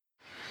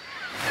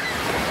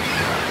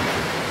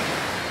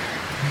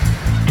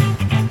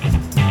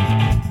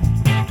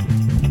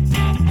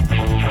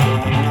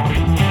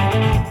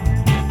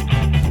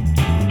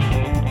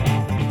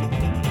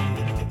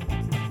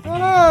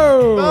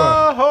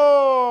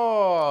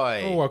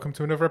welcome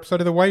to another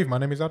episode of The Wave. My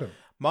name is Adam.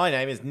 My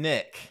name is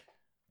Nick.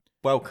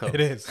 Welcome.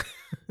 It is.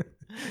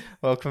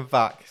 Welcome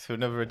back to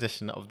another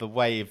edition of The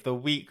Wave, the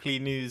weekly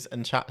news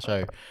and chat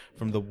show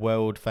from the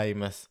world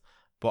famous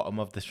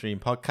Bottom of the Stream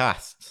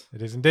podcast.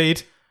 It is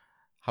indeed.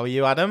 How are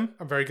you, Adam?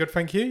 I'm very good,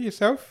 thank you.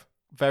 Yourself?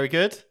 Very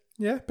good.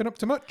 Yeah, been up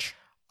to much?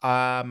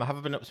 I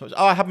haven't been up so much.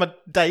 Oh, I had my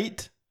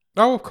date.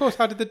 Oh, of course.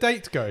 How did the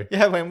date go?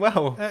 Yeah, it went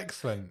well.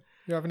 Excellent.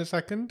 You having a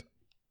second?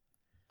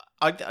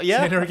 I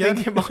Seeing her again?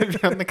 think it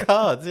might be on the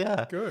cards,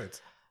 yeah. Good.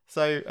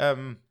 So,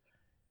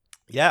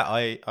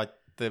 I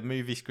the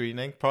movie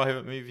screening,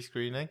 private movie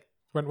screening,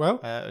 Went well?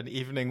 an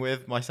evening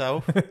with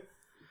myself.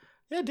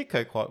 Yeah, it did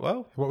go quite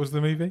well. What was the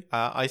movie?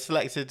 I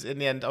selected, in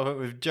the end, I went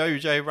with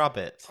Jojo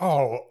Rabbit.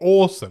 Oh,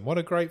 awesome. What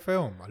a great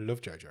film. I love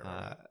Jojo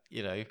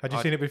Rabbit. Had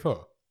you seen it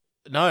before?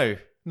 No.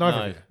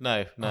 Neither of you?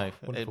 No.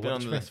 wonderful. It'd been What on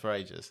did the you list for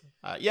ages.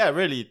 Yeah,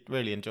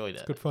 really enjoyed it.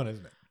 It's good fun,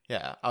 isn't it?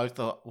 Yeah, I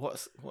thought,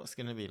 what's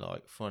going to be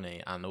like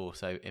funny and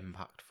also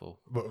impactful?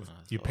 But And I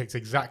you thought, picked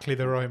exactly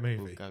the right we'll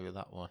movie. go with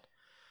that one.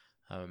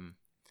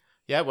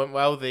 Yeah, it went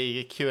well.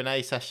 The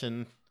Q&A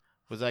session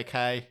was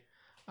okay.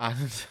 And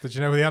Did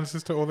you know the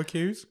answers to all the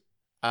cues?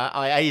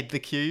 I aided the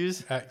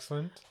cues.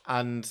 Excellent.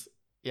 And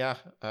yeah,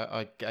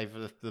 I gave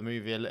the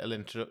movie a little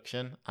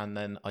introduction. And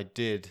then I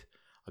did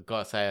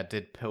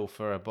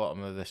pilfer a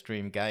Bottom of the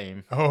Stream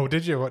game. Oh,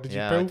 did you? What did you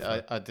build?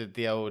 I did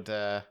the old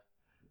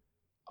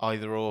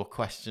either or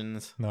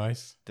questions.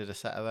 Nice. Did a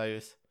set of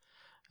those.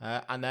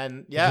 And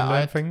then, Did you learn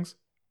I things?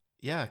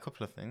 a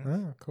couple of things.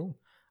 Oh, cool.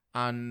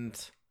 And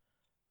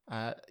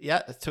I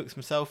took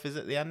some selfies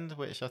at the end,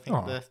 which I think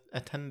Aw. the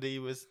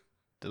attendee was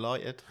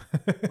delighted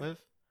with.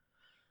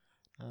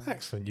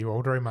 Excellent. You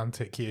old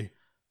romantic, you.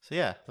 So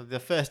yeah, the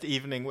first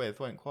evening with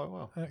went quite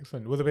well.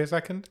 Excellent. Will there be a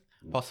second?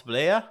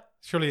 Possibly, yeah.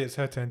 Surely it's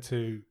her turn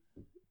to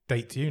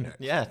date you next.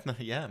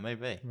 Yeah,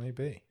 maybe.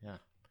 Maybe.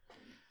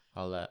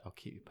 I'll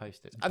keep you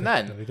posted. And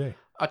then Definitely do.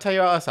 I'll tell you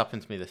what else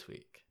happened to me this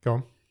week, Go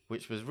on.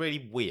 which was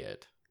really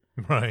weird.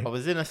 Right. I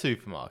was in a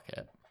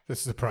supermarket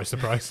This is a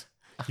surprise.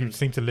 You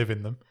seem to live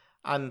in them.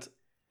 and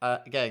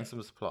getting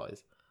some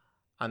supplies,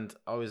 and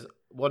I was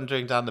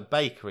wandering down the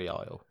bakery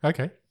aisle,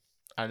 Okay.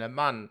 and a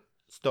man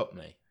stopped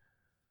me,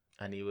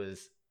 and he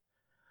was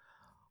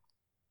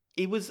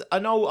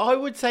an old. I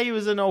would say he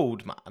was an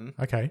old man,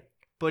 Okay.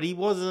 but he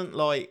wasn't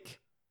like.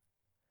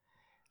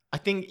 I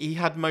think he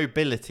had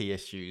mobility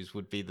issues.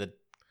 Would be the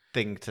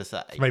thing to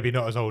say. Maybe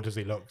not as old as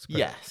he looks, but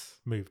Yes,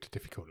 moved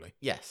difficultly.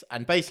 yes,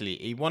 and basically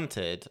he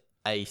wanted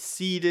a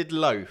seeded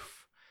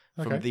loaf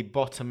from Okay. the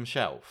bottom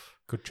shelf.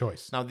 Good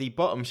choice. Now the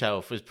bottom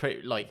shelf was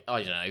pretty like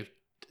I don't know.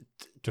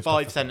 Just 5 off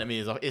the top.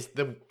 centimeters off. It's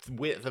the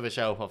width of a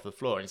shelf off the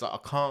floor, and it's like I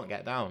can't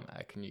get down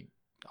there. Can you?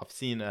 I've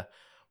seen a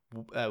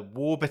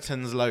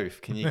Warburton's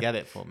loaf. Can you get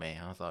it for me?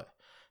 I was like,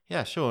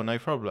 yeah, sure, no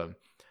problem.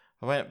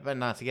 I went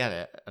down to get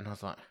it, and I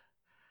was like,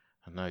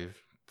 no,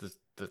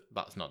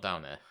 that's not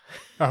down there.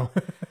 Oh.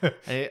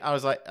 And I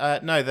was like,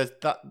 no,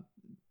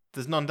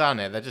 there's none down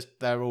here.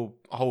 They're all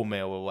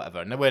wholemeal or whatever,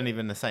 and they weren't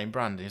even the same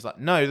brand. And he's like,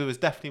 no, there was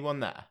definitely one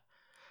there.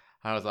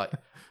 And I was like,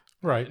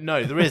 Right.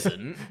 no, there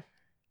isn't.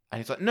 And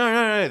he's like,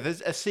 no,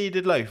 there's a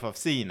seeded loaf. I've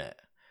seen it.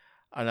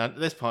 And at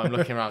this point, I'm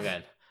looking around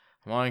going,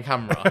 am I on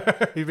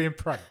camera? You're being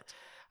pranked.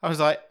 I was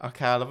like,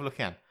 okay, I'll have a look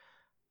again.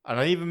 And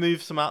I even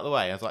moved some out of the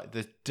way. I was like,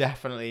 there's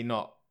definitely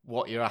not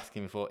what you're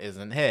asking me for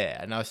isn't here.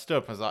 And I stood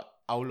up and I was like,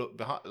 I'll look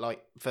behind,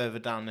 like further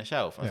down the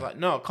shelf. I was Yeah. like,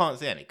 no, I can't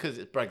see any because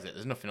it's Brexit.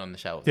 There's nothing on the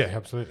shelf. Yeah,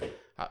 absolutely.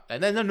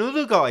 And then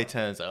another guy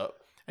turns up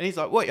and he's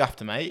like, what you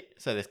after, mate?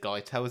 So this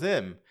guy tells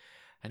him.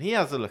 And he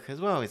has a look as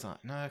well. He's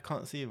like, no, I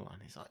can't see one.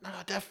 He's like, no,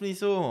 I definitely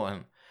saw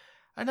one.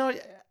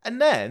 And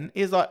then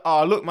he's like, oh,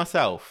 I look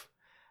myself.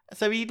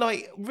 So he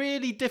like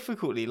really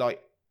difficultly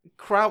like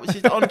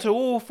crouches onto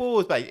all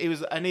fours, babe.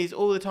 He's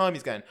all the time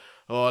he's going,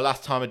 oh,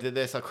 last time I did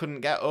this, I couldn't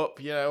get up.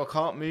 I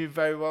can't move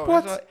very well.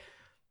 What?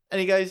 And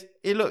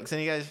he looks and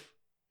he goes,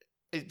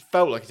 it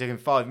felt like it took him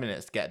 5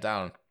 minutes to get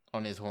down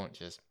on his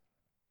haunches,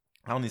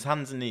 on his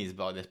hands and knees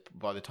by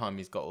the time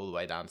he's got all the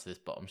way down to this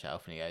bottom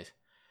shelf. And he goes,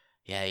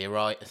 yeah, you're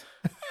right.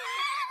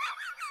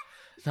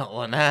 Not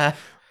one there.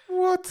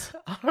 What?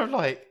 I'm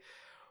like,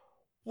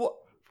 what?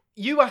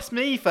 You asked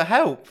me for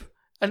help.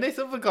 And this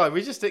other guy,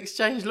 we just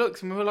exchanged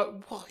looks and we were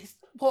like,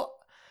 what?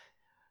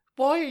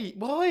 Why?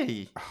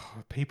 Oh,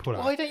 people are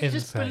Why don't you insane.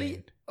 just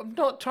believe? I'm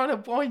not trying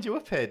to wind you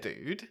up here,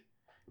 dude.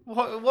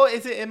 What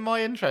is it in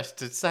my interest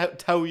to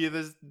tell you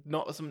there's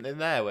not something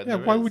there when Yeah,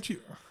 there why is? would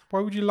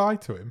you lie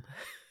to him?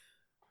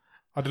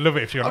 I'd love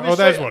it if you're I like, was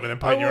oh, there's so- one, and then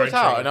put your I own walked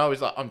out tree. and I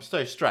was like, I'm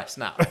so stressed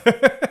now.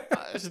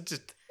 I was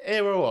just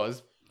here I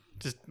was,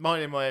 just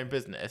minding my own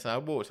business, and I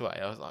walked away.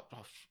 I was like,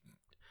 oh,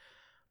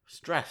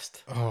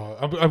 stressed. Oh,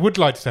 I would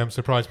like to say I'm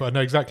surprised, but I know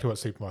exactly what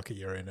supermarket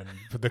you're in, and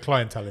for the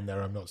clientele in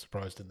there, I'm not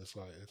surprised in the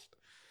slightest.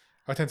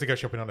 I tend to go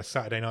shopping on a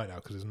Saturday night now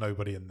because there's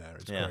nobody in there.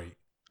 It's Yeah. great.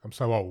 I'm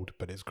so old,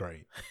 but it's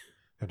great.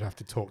 I don't have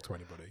to talk to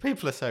anybody.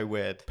 People are so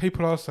weird.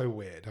 People are so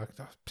weird. I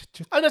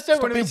just, I just don't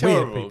Stop want to be being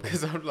weird, horrible people.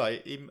 because I'm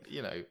like, he was,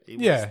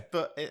 Yeah.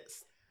 but I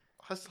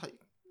was like,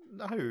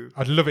 No.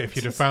 I'd love it if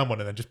you'd have found one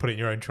and then just put it in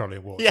your own trolley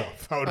and walked Yeah.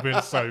 off. That would have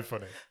been so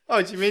funny.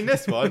 Oh, do you mean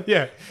this one?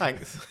 Yeah.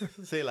 Thanks.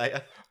 See you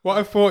later. Where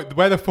I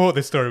thought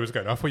this story was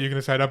going, I thought you were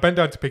going to say, I bent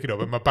down to pick it up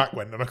and my back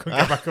went and I couldn't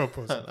get back up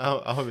or something.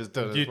 I was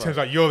done. It turns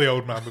out you're the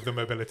old man with the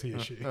mobility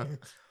issue.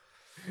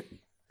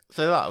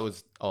 So that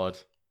was odd.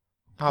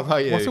 How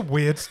about you? What's a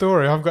weird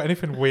story? I haven't got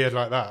anything weird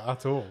like that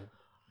at all.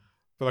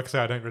 But like I say,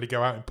 I don't really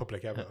go out in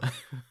public ever.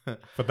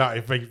 For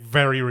that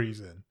very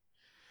reason.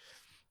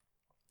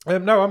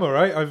 No, I'm all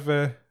right. I've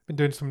been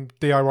doing some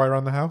DIY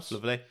around the house.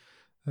 Lovely.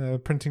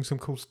 Printing some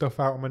cool stuff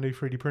out on my new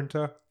 3D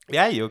printer.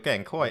 Yeah, you're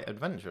getting quite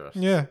adventurous.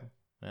 Yeah.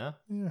 Yeah?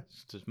 Yeah.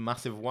 It's just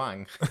massive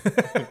wang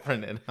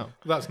printing out.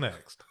 That's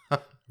next. I've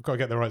got to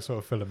get the right sort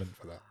of filament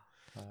for that.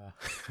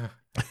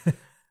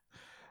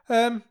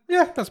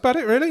 Yeah, that's about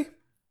it, really.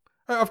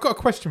 I've got a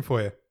question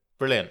for you.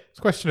 Brilliant. It's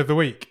a question of the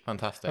week.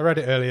 Fantastic. I read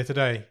it earlier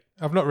today.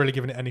 I've not really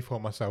given it any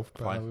thought myself,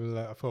 but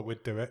I thought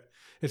we'd do it.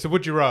 It's a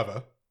would you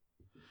rather.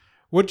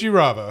 Would you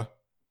rather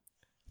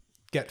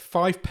get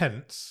 5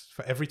 pence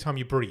for every time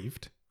you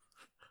breathed,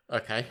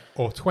 Okay.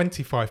 or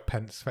 25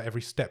 pence for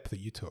every step that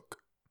you took?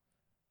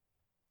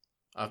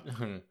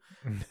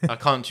 I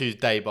can't choose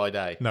day by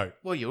day. No.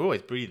 Well, you're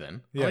always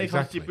breathing. Yeah, How many times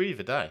do exactly. you breathe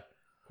a day?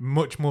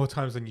 Much more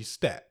times than you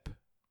step.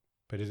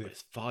 But is it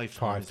It's five 5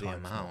 times the more?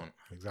 amount.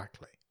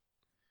 Exactly.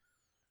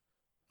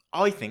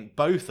 I think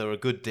both are a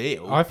good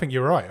deal. I think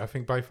you're right. I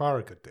think both are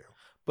a good deal.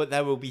 But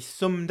there will be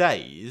some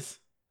days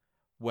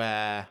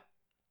where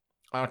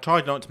I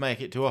tried not to make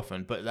it too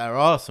often, but there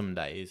are some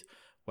days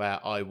where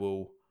I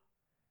will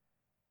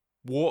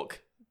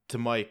walk to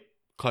my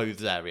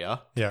clothes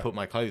area to Yeah. put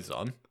my clothes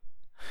on,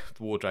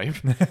 the wardrobe,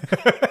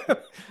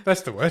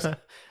 That's the worst.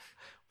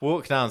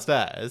 walk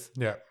downstairs,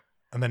 Yeah.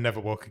 And then never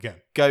walk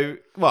again. go,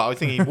 well, I was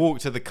thinking walk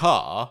to the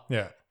car,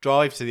 Yeah.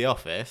 drive to the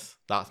office,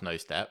 that's no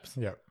steps,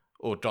 Yeah.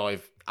 or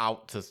drive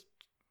out to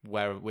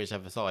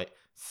whichever site,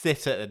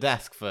 sit at the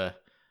desk for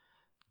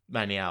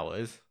many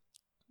hours,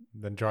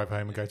 Then drive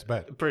home and go to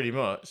bed. pretty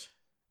much.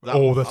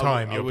 All the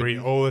time I you're would-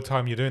 breathing. All the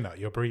time you're doing that,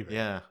 you're breathing.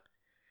 Yeah.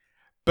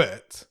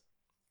 But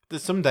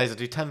There's some days I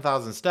do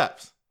 10,000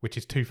 steps. which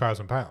is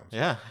 £2,000.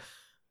 Yeah.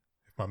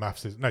 If my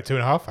maths is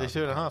 2,500. They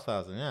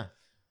 2,500, yeah.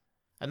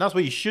 And that's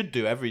what you should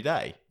do every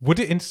day. Would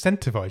it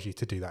incentivize you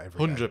to do that every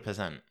day?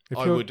 100%. If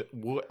I you're-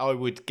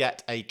 would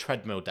get a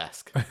treadmill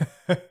desk.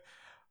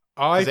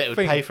 I Because it would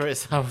pay for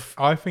itself.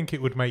 I think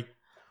it would make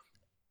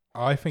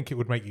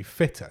you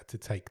fitter to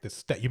take the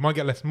step. You might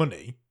get less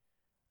money,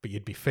 but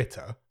you'd be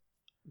fitter,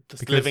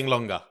 Just because- living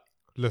longer.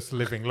 less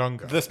living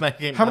longer. Just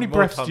making How many more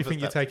breaths time do you for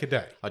think you steps. take a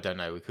day? I don't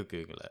know. We could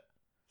Google it.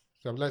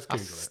 So let's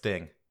That's Google it.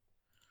 Sting.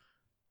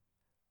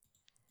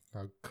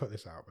 I'll cut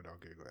this out, but I'll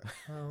Google it.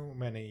 How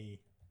many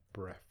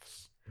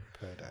breaths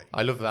per day?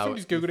 I love that.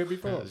 Somebody's Googled it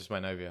before. It just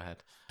went over your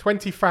head.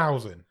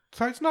 20,000.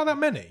 So it's not that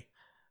many.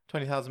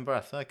 20,000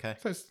 breaths. Okay.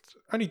 So it's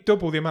only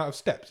double the amount of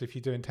steps if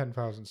you're doing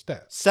 10,000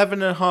 steps.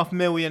 7.5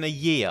 million a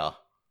year.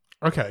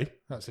 Okay,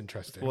 that's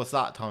interesting. What's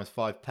that times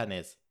 5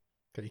 pennies?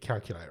 Get your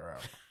calculator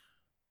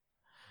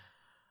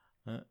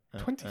out.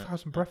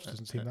 20,000 breaths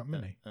doesn't seem that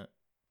many.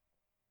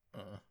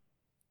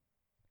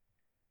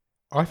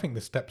 I think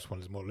the steps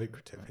one is more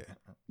lucrative here.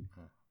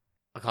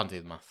 I can't do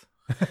the math.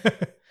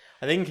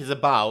 I think it's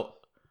about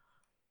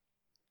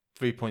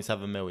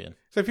 3.7 million.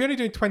 So if you're only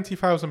doing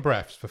 20,000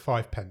 breaths for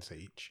 5 pence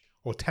each,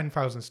 or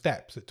 10,000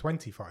 steps at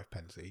 25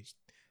 pence each,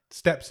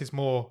 steps is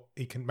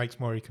makes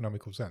more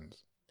economical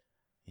sense.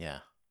 Yeah.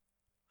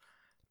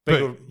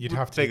 But you'd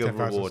have to do bigger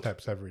 10,000 reward.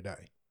 steps every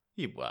day.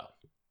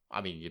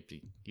 I mean, you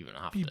wouldn't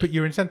have to. But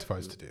you're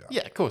incentivized to do that.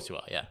 Yeah, of course you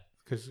are. Yeah.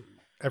 Because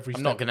every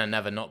I'm step... not going to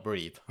never not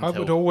breathe. I'd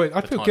feel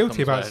time guilty comes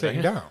about where-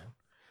 sitting down.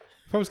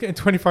 If I was getting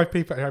 25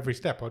 people at every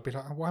step, I'd be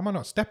like, why am I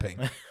not stepping?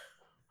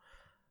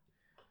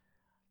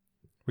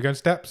 We're going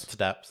steps?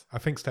 Steps. I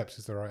think steps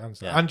is the right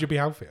answer. Yeah. And you'll be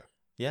healthier.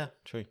 Yeah,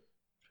 true.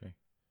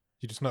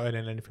 You're just not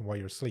earning anything while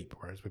you're asleep,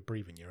 whereas with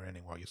breathing, you're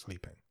earning while you're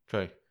sleeping.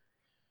 True.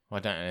 Well, I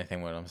don't do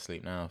anything when I'm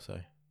asleep now, so.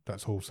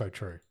 That's also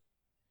true.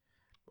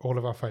 All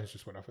of our phones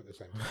just went off at the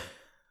same time.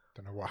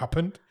 Don't know what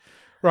happened.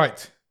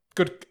 Right.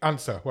 Good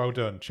answer. Well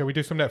done. Shall we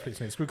do some Netflix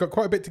news? We've got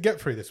quite a bit to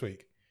get through this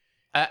week.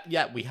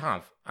 Yeah, we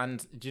have.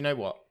 And do you know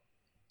what?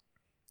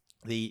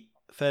 The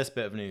first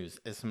bit of news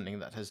is something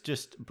that has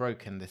just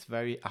broken this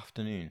very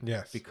afternoon.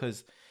 Yes.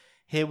 Because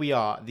here we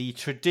are, the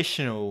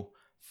traditional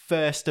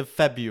 1st of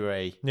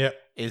February Yeah.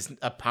 is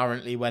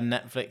apparently when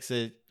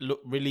Netflix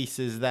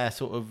releases their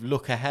sort of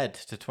look ahead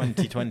to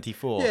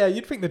 2024. Yeah,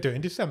 you'd think they'd do it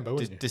in December,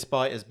 wouldn't you?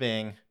 Despite us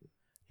being,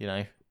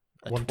 a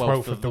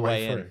 1/12 of the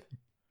way in.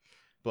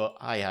 But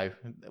hi-ho,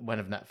 when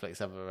have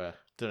Netflix ever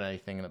done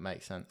anything that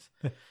makes sense?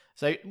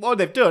 So what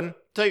they've done,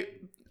 so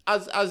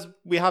as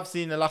we have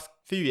seen the last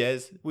few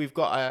years, we've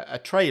got a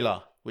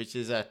trailer, which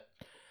is a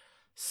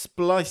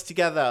spliced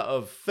together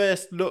of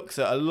first looks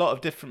at a lot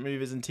of different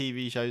movies and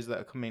TV shows that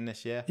are coming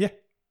this year. Yeah.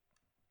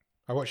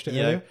 I watched it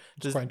You earlier. know,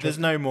 It's quite there's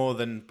interesting. no more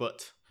than,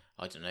 but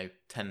I don't know,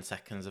 10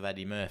 seconds of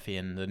Eddie Murphy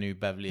and the new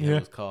Beverly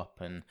Hills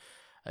Cop and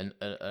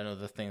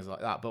other things like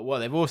that. But what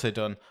they've also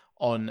done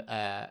on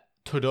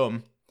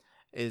Tudum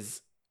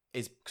is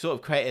is sort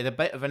of created a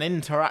bit of an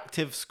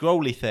interactive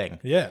scrolly thing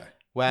Yeah.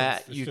 where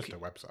It's just a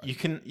website.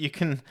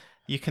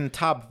 you can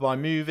tab by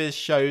movies,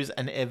 shows,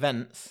 and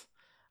events,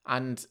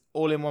 and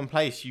all in one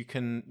place. You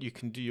can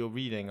do your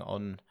reading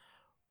on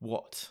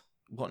what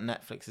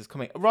Netflix is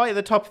coming. Right at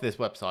the top of this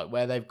website,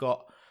 where they've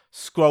got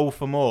scroll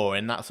for more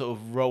in that sort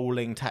of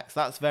rolling text.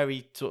 That's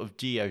very sort of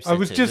GeoCities. I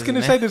was just going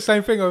to say the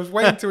same thing. I was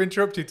waiting to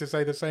interrupt you to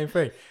say the same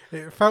thing.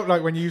 It felt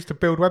like when you used to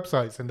build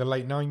websites in the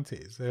late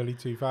 90s, early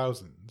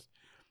 2000s.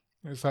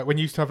 It's like when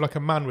you used to have like a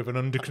man with an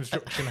under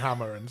construction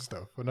hammer and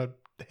stuff and a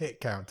hit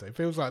counter. It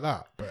feels like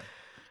that, but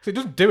so it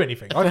doesn't do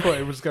anything. I thought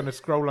it was going to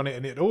scroll on it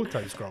and it'd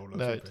auto scroll.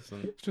 No, it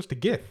doesn't. It's just a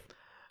GIF.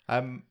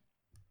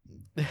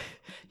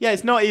 Yeah,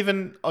 it's not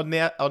even on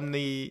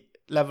the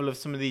level of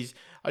some of these.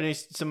 I know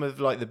some of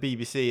like the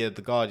BBC or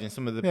the Guardian,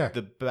 some of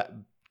the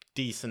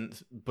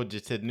decent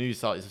budgeted news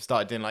sites have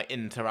started doing like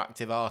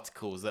interactive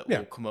articles that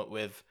will come up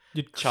with.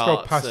 You'd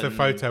scroll past the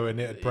photo and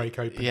it'd break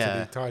open to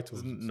the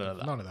titles. None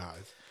of that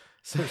is.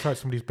 So it's like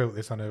somebody's built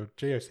this on a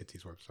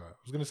GeoCities website.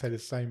 I was going to say the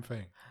same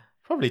thing.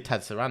 Probably Ted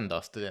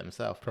Sarandos did it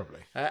himself. Probably.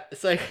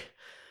 So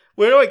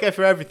we don't go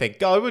for everything.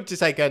 I would just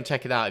say go and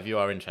check it out if you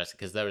are interested,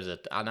 because there is an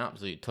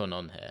absolute ton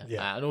on here.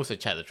 Yeah. And also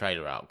check the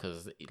trailer out,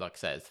 because, like I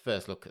said, it's the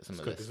first look at some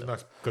of this There's stuff. a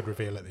nice, good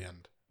reveal at the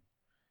end.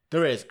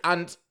 There is.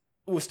 And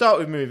we'll start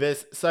with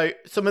movies. So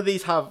some of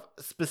these have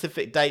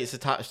specific dates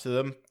attached to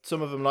them.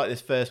 Some of them, like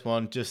this first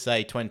one, just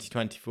say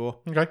 2024.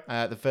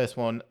 Okay. The first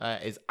one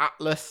is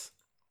Atlas.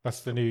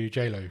 That's the new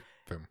J-Lo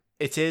film.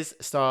 It is.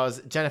 Stars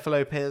Jennifer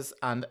Lopez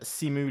and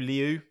Simu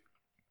Liu.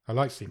 I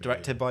like Simu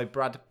Directed by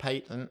Brad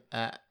Payton.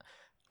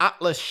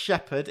 Atlas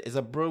Shepard is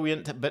a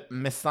brilliant but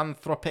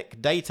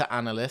misanthropic data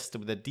analyst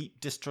with a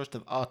deep distrust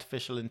of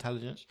artificial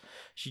intelligence.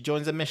 She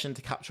joins a mission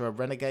to capture a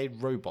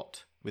renegade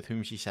robot with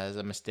whom she shares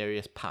a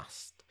mysterious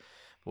past.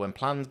 But when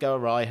plans go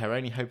awry, her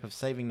only hope of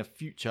saving the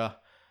future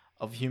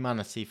of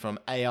humanity from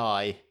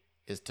AI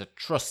is to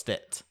trust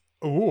it.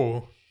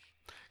 Ooh.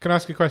 Can I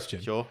ask you a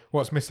question? Sure.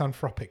 What's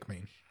misanthropic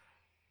mean?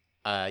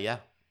 Yeah.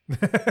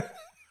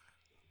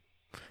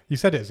 You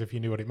said it as if you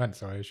knew what it meant,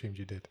 so I assumed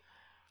you did.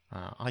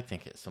 I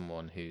think it's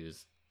someone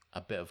who's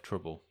a bit of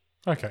trouble.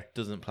 Okay.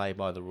 Doesn't play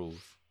by the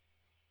rules.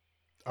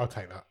 I'll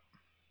take that.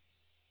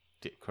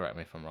 Correct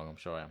me if I'm wrong, I'm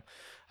sure I am.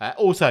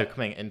 Also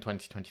coming in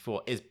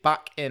 2024 is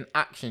Back in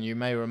Action. You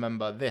may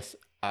remember this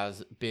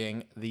as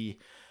being the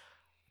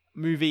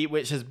movie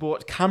which has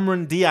brought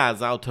Cameron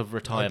Diaz out of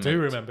retirement. I do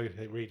remember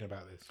reading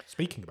about this,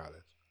 speaking about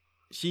this.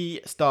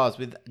 She stars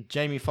with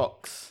Jamie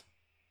Foxx,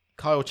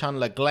 Kyle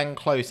Chandler, Glenn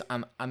Close,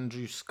 and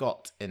Andrew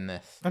Scott in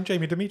this. And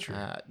Jamie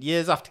Demetriou.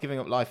 Years after giving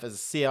up life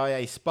as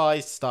CIA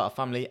spies to start a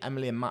family,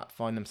 Emily and Matt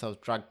find themselves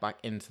dragged back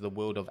into the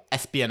world of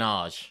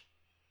espionage.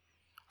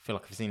 I feel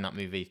like I've seen that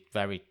movie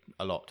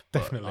a lot.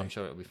 Definitely. I'm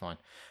sure it'll be fine.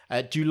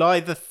 July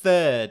the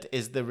 3rd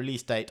is the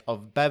release date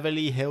of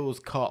Beverly Hills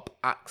Cop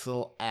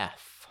Axel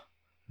F.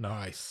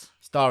 Nice.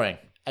 Starring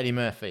Eddie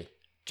Murphy,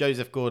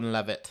 Joseph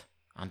Gordon-Levitt,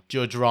 and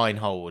Judge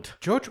Reinhold.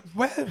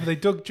 Where have they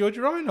dug Judge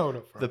Reinhold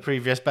up from? The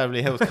previous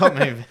Beverly Hills Cop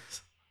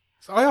movies.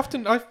 So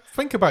I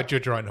think about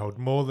Judge Reinhold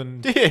more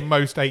than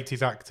most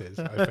 80s actors,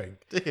 I think.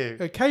 Do you?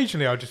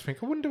 Occasionally I'll just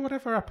think, I wonder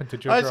whatever happened to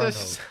Judge Reinhold.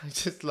 I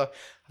just love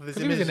this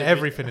Because he was image in of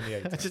everything in the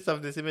I 80s. just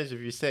have this image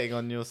of you sitting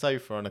on your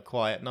sofa on a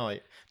quiet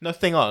night.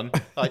 Nothing on,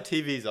 like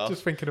TV's off.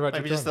 Just thinking about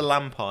maybe Judge just a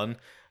lamp on.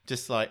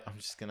 Just like, I'm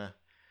just going to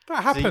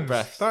That happens. deep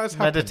breaths, That has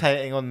happened.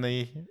 meditating on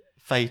the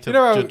fate You of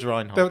know, Judge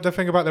Reinhold. the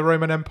thing about the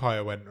Roman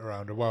Empire went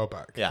around a while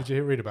back. Yeah. Did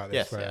you read about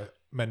this? Yes, yeah.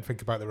 Men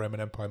think about the Roman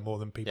Empire more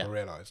than people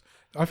realise.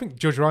 I think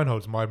Judge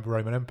Reinhold's my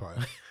Roman Empire.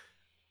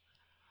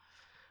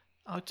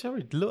 I'm sure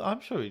he'd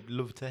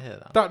love to hear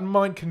that. That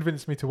might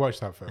convince me to watch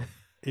that film,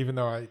 even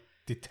though I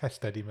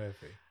detest Eddie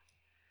Murphy.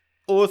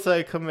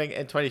 Also coming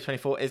in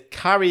 2024 is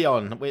Carry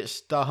On, which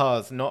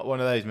stars not one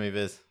of those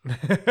movies,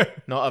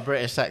 not a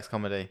British sex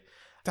comedy.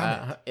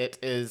 Damn It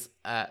is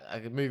a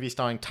movie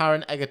starring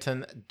Taron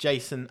Egerton,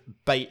 Jason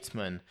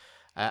Bateman.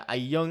 A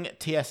young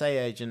TSA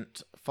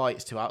agent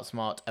fights to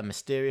outsmart a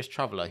mysterious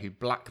traveller who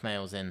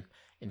blackmails him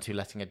into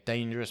letting a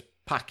dangerous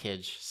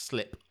package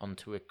slip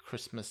onto a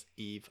Christmas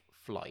Eve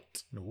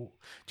flight. Ooh.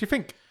 Do you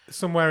think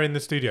somewhere in the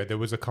studio there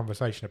was a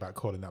conversation about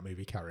calling that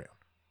movie Carry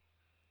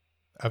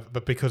On?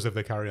 But because of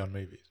the Carry On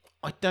movies?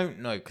 I don't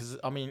know, because,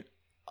 I mean,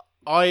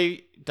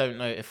 I don't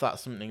know if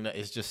that's something that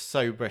is just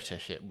so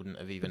British it wouldn't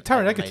have even... But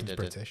Taron ever Egerton's made it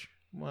British.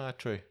 Well,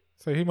 true.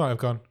 So he might have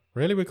gone,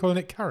 really? We're calling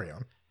it Carry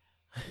On?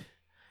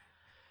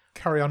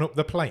 Carry On Up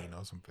the Plane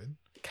or something?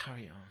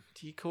 Carry On.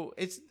 Do you call...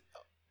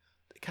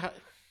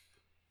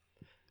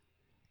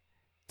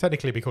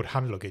 Technically it'd be called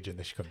hand luggage in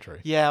this country.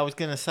 Yeah, I was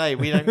going to say,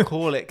 we don't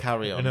call it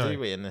Carry On, I know. do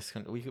we, in this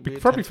country? We Probably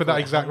tend to for call that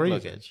it exact hand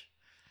reason. luggage.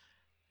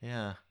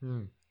 Yeah,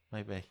 Hmm.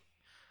 maybe.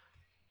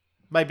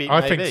 I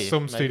think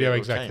some Maybe studio it will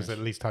exec change. has at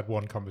least had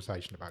one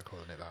conversation about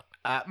calling it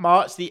that.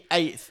 March the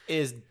 8th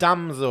is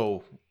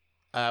Damsel,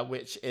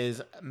 which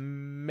is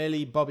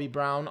Millie Bobby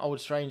Brown,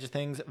 Old Stranger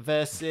Things,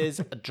 versus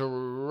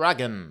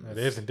Dragons. It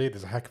is indeed.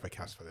 There's a heck of a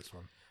cast for this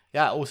one.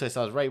 Yeah, it also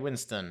stars Ray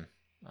Winston,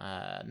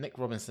 Nick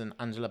Robinson,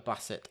 Angela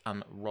Bassett,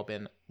 and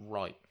Robin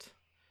Wright.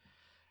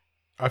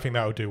 I think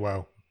that'll do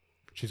well.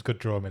 She's a good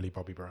draw, Millie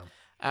Bobby Brown.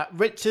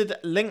 Richard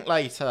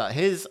Linklater,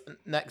 his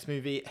next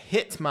movie,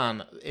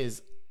 Hitman,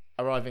 is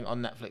arriving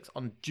on Netflix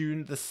on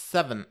June the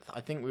 7th. I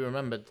think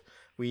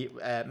we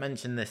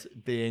mentioned this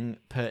being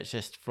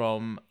purchased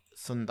from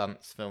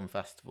Sundance Film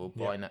Festival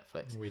by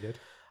Netflix. We did.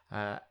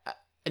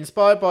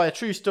 Inspired by a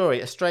true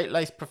story, a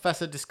straight-laced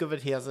professor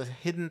discovered he has a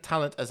hidden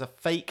talent as a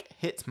fake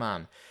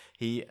hitman.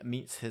 He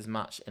meets his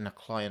match in a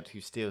client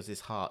who steals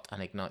his heart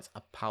and ignites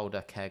a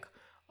powder keg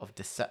of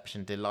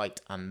deception,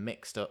 delight, and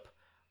mixed-up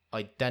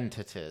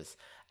identities.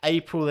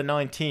 April the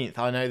 19th,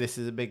 I know this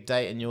is a big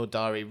date in your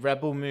diary.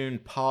 Rebel Moon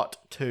Part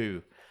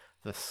 2,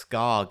 The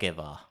Scar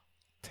Giver.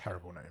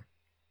 Terrible name.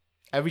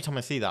 Every time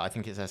I see that, I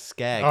think it's a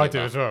scare I giver.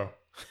 do as well.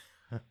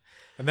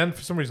 And then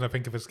for some reason I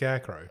think of a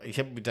scarecrow. We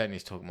don't need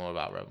to talk more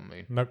about Rebel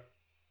Moon. Nope.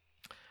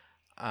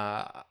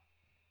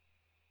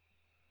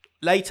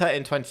 Later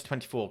in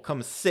 2024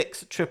 comes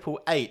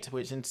 6888,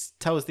 which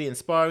tells the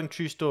inspiring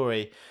true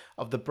story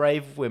of the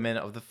brave women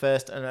of the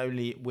first and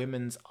only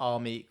Women's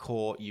Army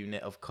Corps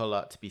unit of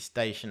colour to be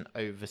stationed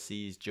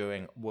overseas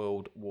during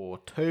World War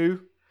II,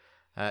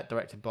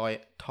 directed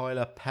by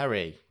Tyler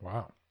Perry.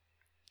 Wow.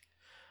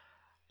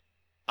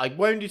 I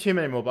won't do too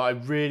many more, but I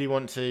really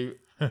want to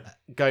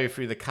go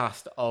through the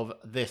cast of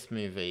this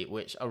movie,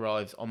 which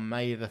arrives on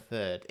May the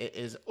 3rd. It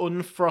is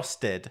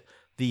Unfrosted,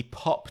 the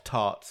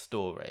Pop-Tart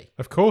story.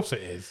 Of course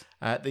it is.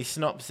 The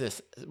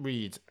synopsis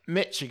reads,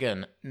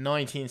 Michigan,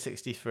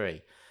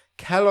 1963.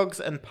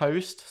 Kellogg's and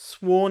Post,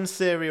 sworn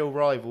cereal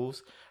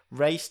rivals,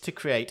 race to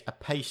create a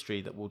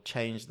pastry that will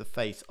change the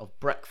face of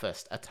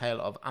breakfast. A tale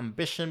of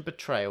ambition,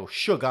 betrayal,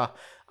 sugar,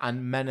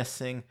 and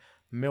menacing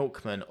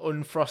milkmen.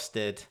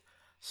 Unfrosted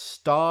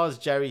stars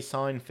Jerry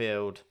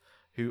Seinfeld,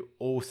 who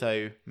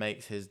also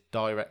makes his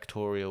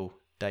directorial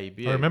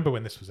debut. I remember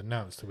when this was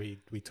announced. We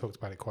talked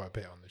about it quite a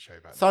bit on the show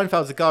back then.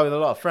 Seinfeld's a guy with a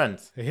lot of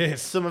friends. He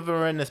is. Some of them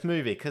are in this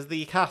movie because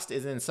the cast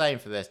is insane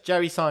for this.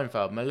 Jerry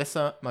Seinfeld,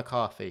 Melissa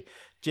McCarthy,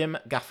 Jim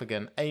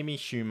Gaffigan, Amy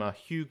Schumer,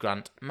 Hugh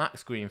Grant,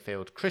 Max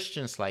Greenfield,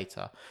 Christian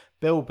Slater,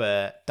 Bill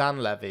Burr, Dan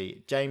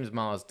Levy, James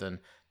Marsden,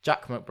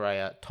 Jack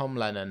McBrayer, Tom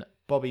Lennon,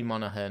 Bobby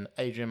Monahan,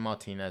 Adrian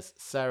Martinez,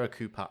 Sarah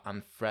Cooper,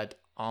 and Fred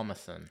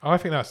Armisen. I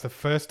think that's the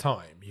first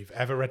time you've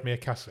ever read me a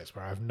cast list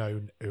where I've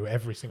known who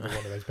every single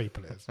one of those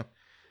people is.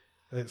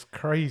 It's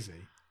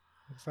crazy.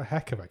 It's a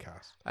heck of a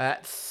cast.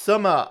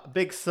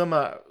 Big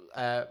summer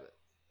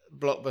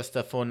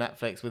blockbuster for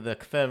Netflix with a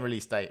confirmed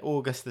release date,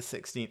 August the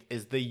 16th,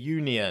 is The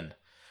Union.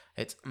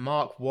 It's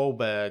Mark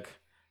Wahlberg,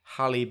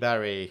 Halle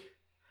Berry,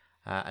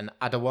 and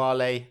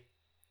Adewale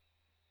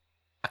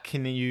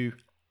Akinnu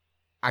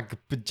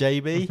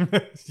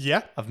Agbajabi.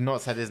 Yeah. I've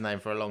not said his name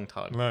for a long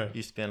time. No.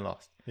 Used to be in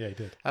Lost. Yeah, he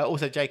did.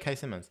 Also, J.K.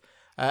 Simmons.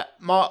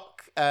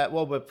 Mark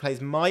Wahlberg plays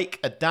Mike,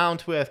 a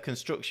down-to-earth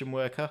construction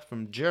worker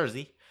from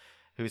Jersey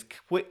who is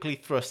quickly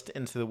thrust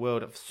into the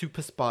world of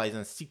super spies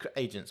and secret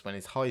agents when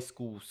his high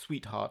school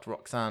sweetheart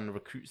Roxanne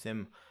recruits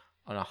him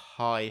on a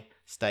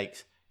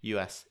high-stakes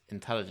US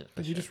intelligence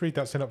mission. Did you just read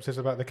that synopsis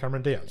about the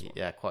Cameron Diaz one?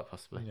 Yeah, quite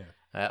possibly.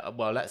 Yeah.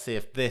 Well, let's see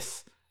if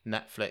this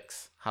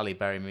Netflix Halle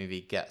Berry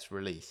movie gets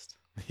released.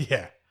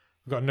 Yeah.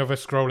 We've got another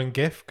scrolling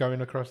GIF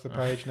going across the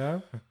page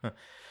now.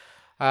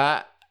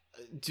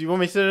 Do you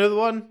want me to do another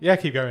one? Yeah,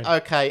 keep going.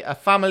 Okay, A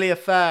Family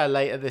Affair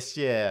later this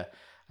year,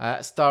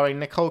 starring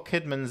Nicole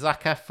Kidman,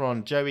 Zac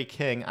Efron, Joey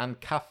King, and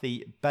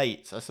Kathy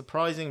Bates. A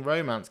surprising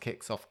romance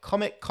kicks off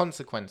comic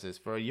consequences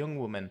for a young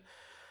woman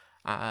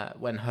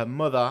when her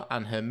mother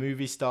and her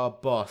movie star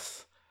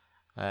boss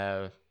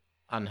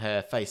and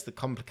her face the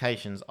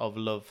complications of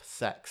love,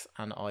 sex,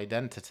 and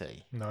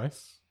identity.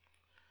 Nice.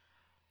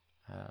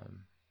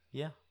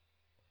 Yeah.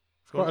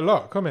 It's quite a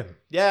lot coming.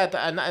 Yeah,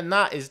 and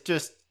that's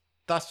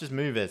just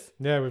movies.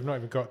 Yeah, we've not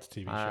even got to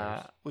TV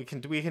shows. We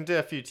can do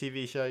a few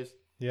TV shows.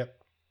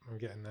 Yep, I'm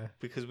getting there.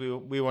 Because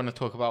we want to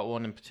talk about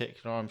one in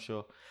particular, I'm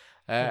sure.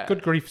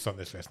 Good Grief's on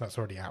this list. That's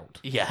already out.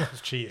 Yeah.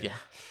 That's cheating. Yeah.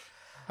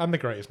 And The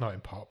Greatest Night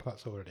in Pop.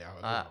 That's already out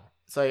as well.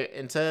 So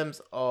in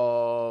terms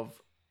of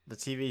the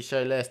TV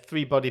show list,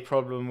 Three Body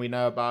Problem we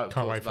know about.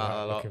 Can't wait for about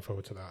that. a lot. Looking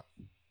forward to that.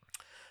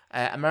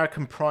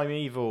 American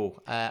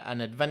Primeval, an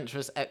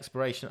adventurous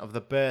exploration of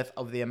the birth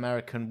of the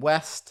American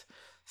West,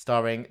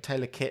 starring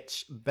Taylor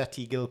Kitsch,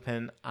 Betty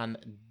Gilpin, and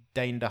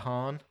Dane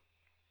DeHaan.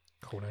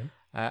 Cool name.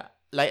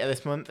 Later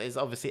this month is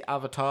obviously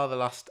Avatar, The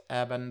Last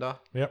Airbender.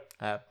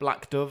 Yep.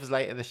 Black Doves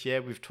later this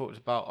year. We've talked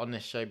about on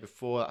this show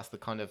before. That's the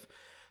kind of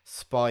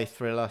spy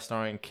thriller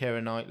starring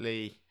Keira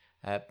Knightley,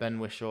 Ben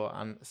Whishaw,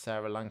 and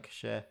Sarah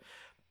Lancashire.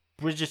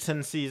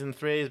 Bridgerton Season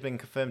 3 has been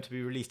confirmed to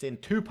be released in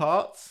 2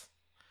 parts.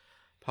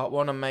 Part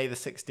 1 on May the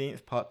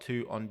 16th, Part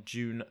 2 on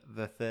June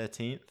the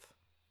 13th.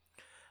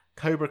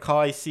 Cobra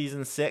Kai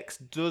Season 6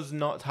 does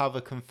not have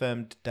a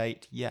confirmed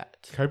date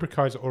yet. Cobra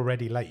Kai's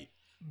already late.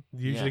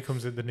 Usually Yes.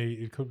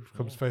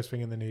 comes first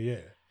thing in the new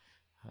year.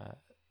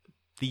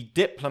 The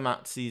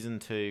Diplomat Season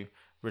 2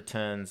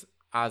 returns,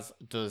 as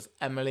does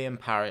Emily in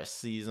Paris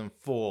Season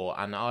 4.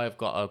 And I've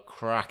got a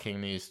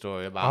cracking news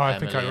story about I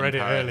Emily think I read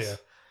in it Paris. earlier.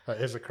 That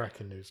is a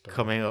cracking news story.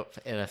 coming up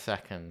in a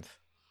second.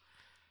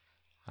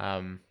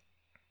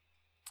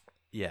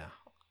 Yeah.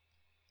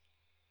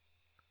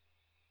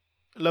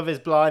 Love is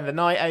Blind. The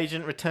Night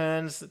Agent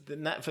returns.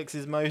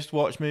 Netflix's most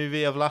watched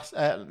movie of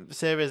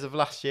series of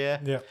last year.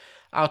 Yeah.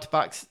 Outer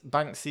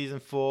Banks season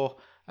 4.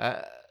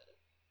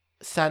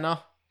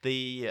 Senna,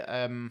 the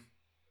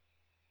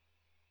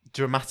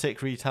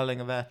dramatic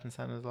retelling of Ayrton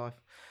Senna's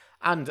life.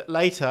 And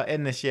later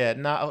in this year,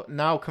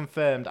 now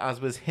confirmed, as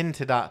was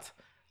hinted at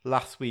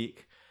last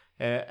week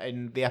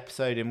in the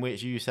episode in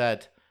which you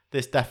said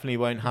this definitely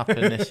won't happen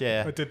this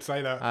year. I did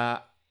say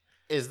that.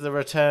 Is the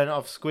return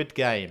of Squid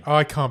Game.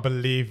 I can't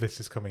believe this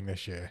is coming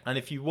this year. And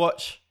if you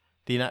watch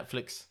the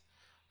Netflix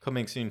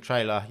coming soon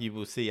trailer, you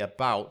will see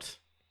about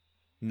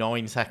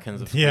 9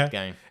 seconds of Squid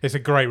Game. It's a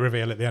great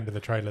reveal at the end of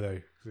the trailer,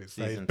 though.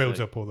 It builds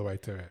 2. up all the way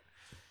to it.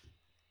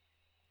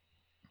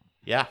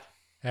 Yeah.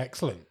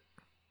 Excellent.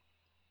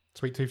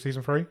 Sweet Tooth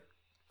season 3.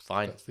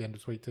 Fine. That's the end of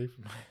Sweet Tooth.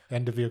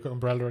 End of the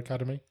Umbrella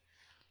Academy.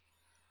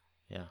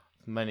 Yeah.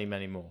 Many,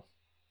 many more.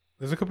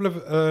 There's a couple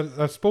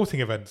of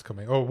sporting events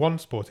coming, or one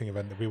sporting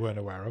event that we weren't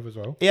aware of as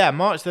well. Yeah,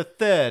 March the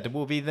 3rd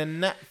will be the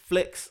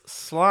Netflix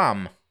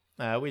Slam,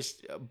 which,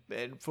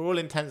 for all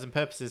intents and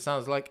purposes,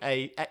 sounds like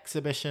a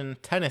exhibition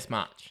tennis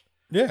match.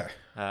 Yeah.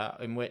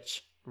 In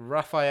which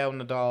Rafael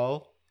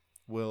Nadal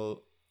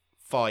will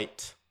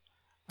fight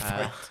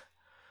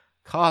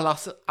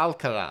Carlos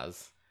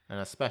Alcaraz in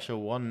a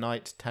special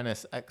one-night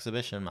tennis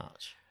exhibition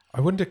match. I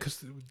wonder,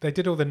 because they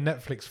did all the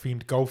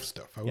Netflix-themed golf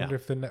stuff. I wonder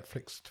Yeah. if the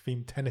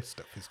Netflix-themed tennis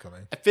stuff is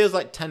coming. It feels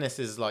like tennis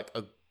is like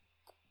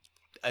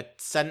a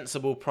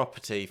sensible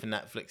property for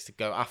Netflix to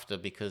go after,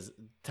 because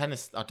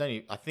tennis, I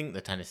think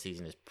the tennis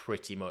season is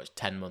pretty much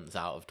 10 months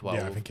out of 12.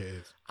 Yeah, I think it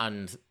is.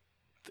 And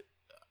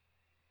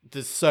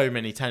there's so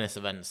many tennis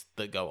events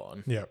that go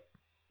on. Yeah.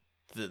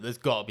 There's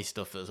got to be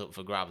stuff that's up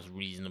for grabs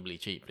reasonably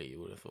cheaply, you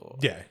would have thought.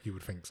 Yeah, you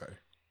would think so.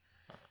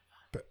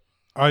 But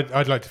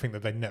I'd like to think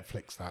that they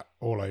Netflix that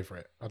all over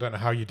it. I don't know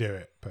how you do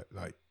it, but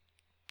like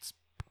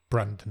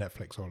brand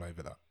Netflix all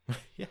over that.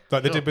 Yeah,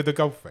 Like they sure. did with the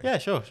golf thing. Yeah,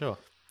 sure.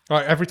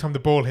 Like every time the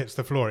ball hits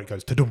the floor, it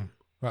goes ta-dum.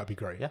 That'd be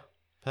great. Yeah,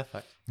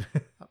 perfect.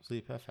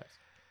 Absolutely perfect.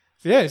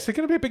 So yeah, it's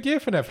going to be a big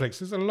year for Netflix.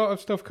 There's a lot of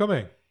stuff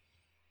coming.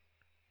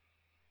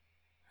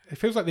 It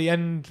feels like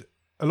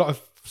a lot of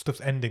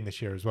stuff's ending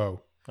this year as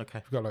well.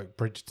 Okay. We've got like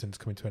Bridgerton's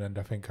coming to an end,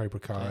 I think. Cobra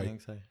I don't Kai.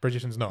 think so.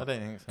 Bridgerton's I not. don't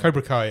think so.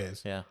 Cobra Kai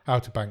is. Yeah.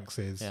 Outer Banks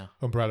is. Yeah.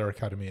 Umbrella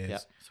Academy is. Yeah.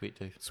 Sweet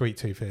Tooth. Sweet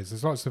Tooth is.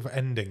 There's lots of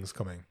endings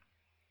coming.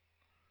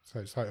 So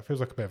it feels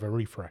like a bit of a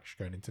refresh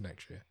going into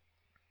next year.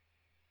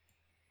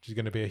 Which is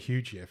going to be a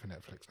huge year for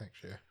Netflix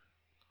next year.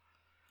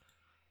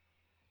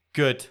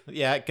 Good.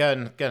 Yeah, go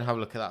and have a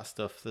look at that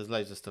stuff. There's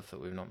loads of stuff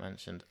that we've not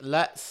mentioned.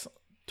 Let's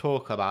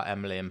talk about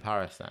Emily in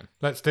Paris then.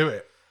 Let's do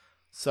it.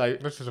 So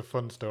This is a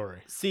fun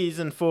story.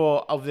 season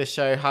 4 of this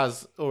show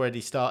has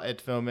already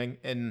started filming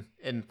in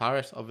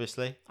Paris,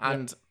 obviously.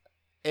 And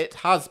it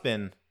has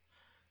been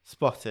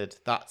spotted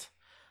that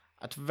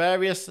at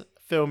various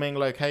filming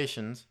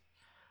locations,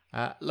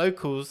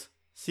 locals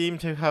seem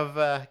to have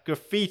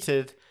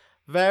graffitied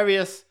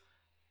various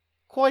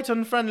quite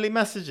unfriendly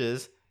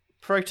messages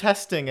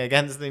protesting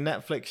against the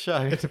Netflix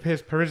show. It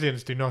appears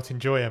Parisians do not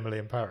enjoy Emily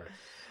in Paris.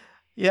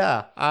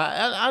 Yeah,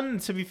 and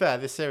to be fair,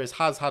 this series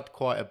has had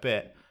quite a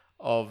bit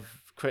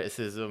of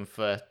criticism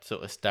for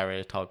sort of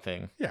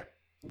stereotyping Yeah.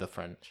 the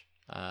French.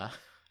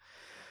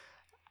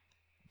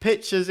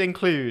 Pictures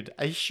include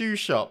a shoe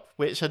shop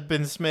which had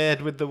been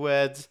smeared with the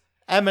words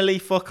 "Emily,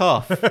 fuck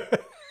off"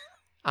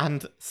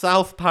 and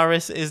 "South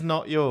Paris is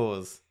not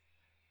yours."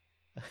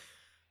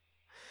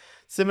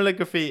 Similar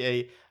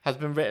graffiti has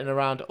been written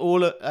around a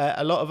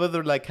lot of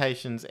other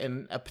locations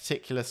in a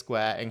particular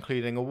square,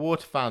 including a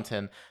water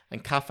fountain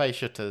and cafe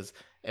shutters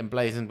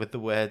emblazoned with the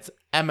words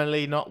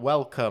 "Emily not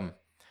welcome."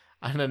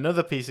 And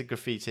another piece of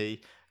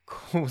graffiti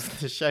calls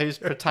the show's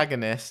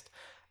protagonist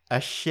a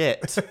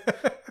shit.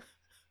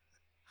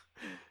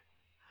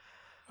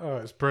 Oh,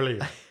 it's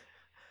brilliant.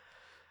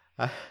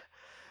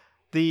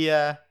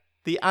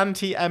 The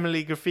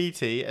anti-Emily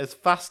graffiti has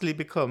fastly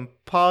become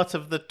part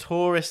of the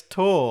tourist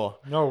tour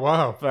Oh,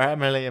 wow. for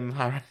Emily in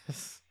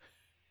Paris.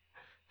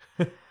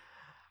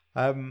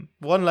 One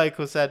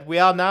local said, "We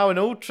are now an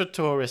ultra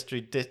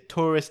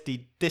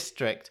touristy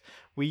district.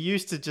 We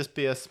used to just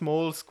be a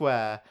small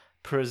square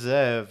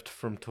preserved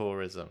from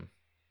tourism."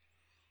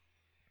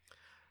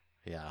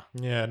 Yeah.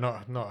 Yeah,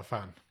 not a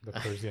fan. The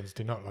Parisians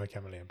do not like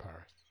Emily in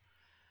Paris.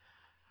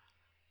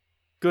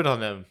 Good on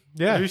them.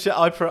 Yeah.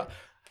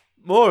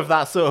 More of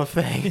that sort of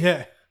thing.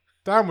 Yeah.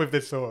 Down with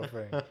this sort of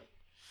thing.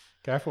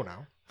 Careful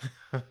now.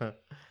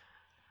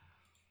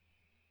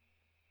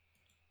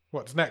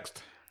 What's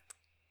next?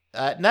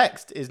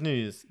 Next is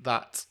news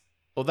that,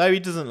 although he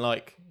doesn't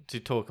like to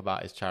talk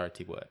about his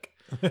charity work,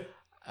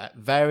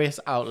 various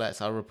outlets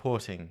are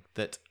reporting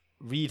that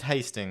Reed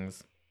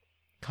Hastings,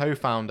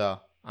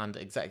 co-founder and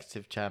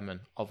executive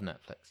chairman of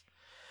Netflix,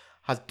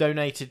 has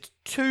donated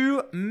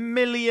 2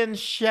 million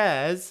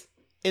shares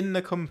in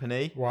the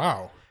company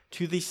Wow.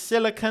 to the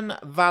Silicon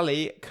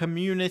Valley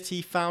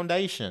Community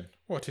Foundation.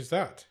 What is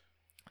that?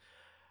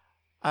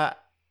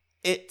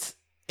 It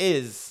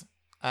is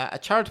a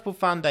charitable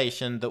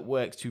foundation that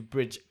works to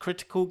bridge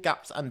critical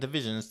gaps and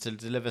divisions to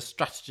deliver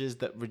strategies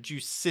that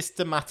reduce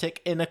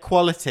systematic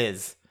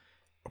inequalities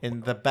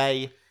in the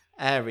Bay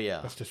Area.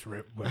 That's just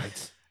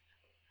words.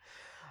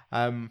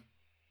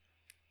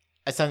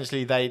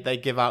 Essentially, they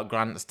give out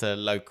grants to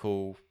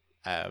local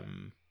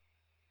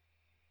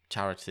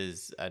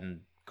charities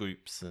and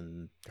groups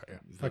and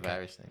for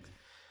various things.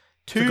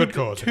 It's a good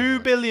cause. 2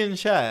 billion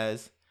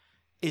shares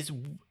is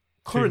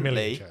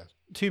currently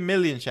 2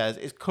 million shares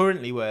is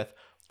currently worth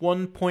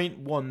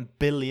 $1.1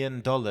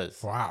 billion.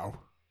 Wow.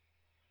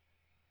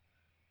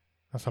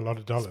 That's a lot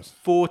of dollars.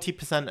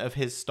 40% of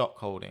his stock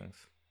holdings.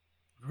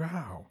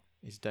 Wow.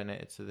 He's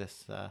donated to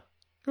this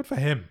Good for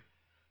him.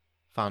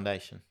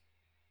 foundation.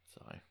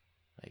 So, there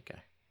you go.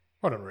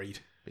 What a read.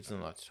 He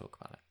doesn't like to talk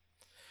about it.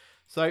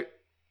 So,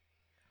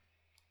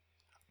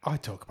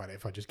 I'd talk about it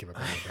if I just give $1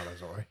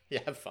 billion away.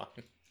 yeah, fine.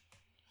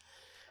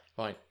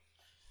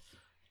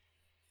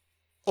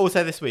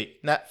 Also this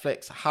week,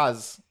 Netflix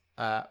has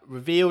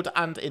revealed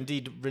and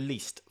indeed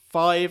released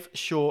 5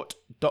 short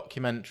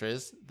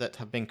documentaries that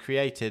have been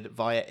created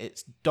via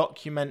its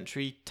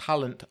Documentary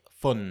Talent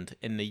Fund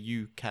in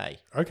the UK.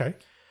 Okay.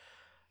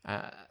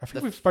 I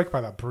think we've spoke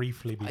about that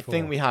briefly before. I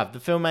think we have. The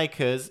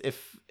filmmakers,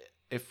 if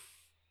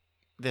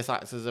this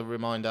acts as a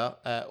reminder,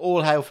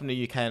 all hail from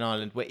the UK and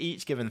Ireland, were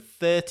each given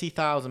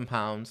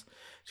 £30,000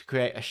 to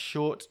create a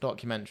short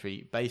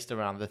documentary based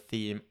around the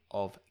theme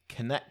of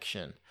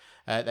connection.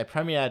 They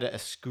premiered at a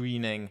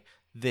screening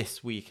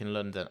this week in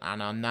London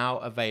and are now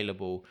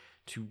available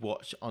to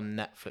watch on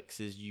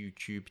Netflix's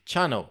YouTube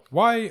channel.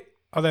 Why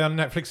are they on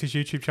Netflix's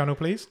YouTube channel,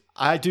 please?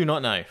 I do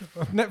not know.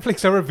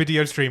 Netflix are a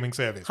video streaming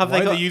service. Why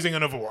are they using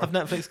another one? Have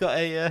Netflix got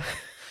a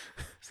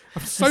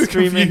I'm so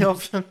streaming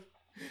confused. option?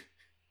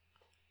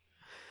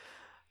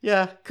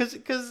 Yeah,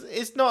 because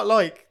it's not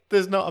like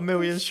there's not a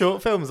million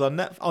short films on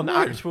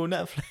actual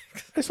Netflix.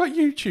 It's like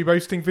YouTube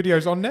hosting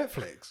videos on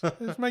Netflix.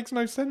 This makes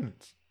no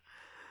sense.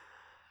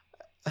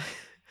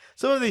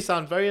 Some of these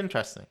sound very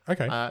interesting.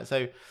 Okay.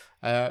 So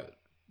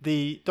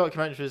the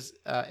documentaries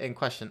in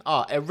question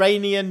are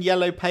Iranian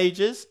Yellow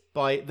Pages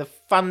by the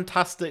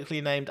fantastically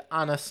named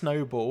Anna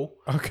Snowball.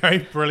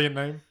 Okay, brilliant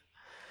name.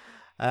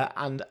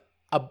 And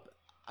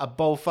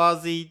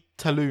Abolfazi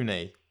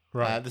Talouni.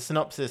 Right. The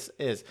synopsis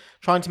is,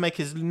 trying to make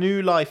his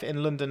new life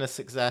in London a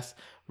success,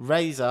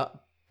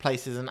 Reza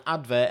places an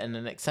advert in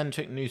an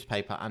eccentric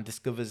newspaper and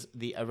discovers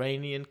the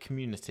Iranian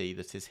community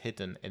that is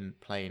hidden in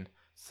plain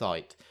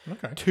sight.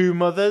 Okay. 2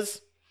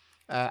 mothers.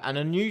 An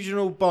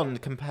unusual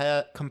bond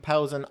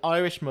compels an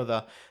Irish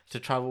mother to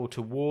travel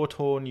to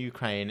war-torn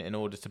Ukraine in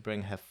order to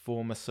bring her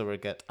former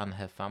surrogate and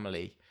her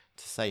family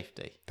to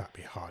safety. That'd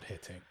be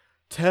hard-hitting.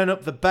 Turn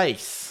Up the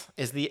Bass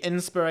is the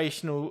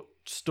inspirational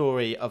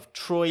story of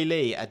Troy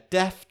Lee, a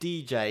deaf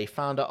DJ,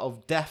 founder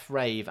of Deaf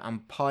Rave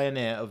and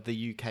pioneer of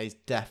the UK's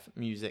deaf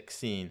music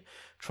scene.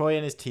 Troy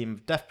and his team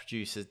of deaf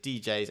producers,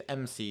 DJs,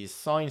 MCs,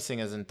 sign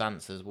singers and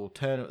dancers will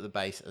turn up the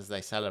bass as they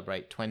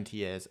celebrate 20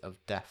 years of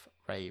deaf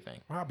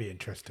raving. That'd be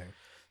interesting.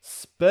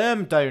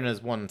 Sperm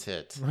Donors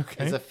Wanted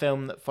Okay. is a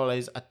film that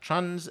follows a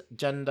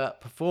transgender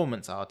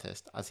performance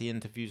artist as he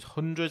interviews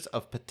hundreds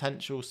of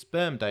potential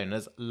sperm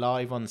donors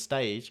live on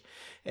stage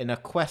in a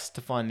quest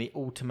to find the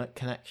ultimate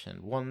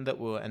connection, one that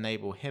will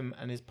enable him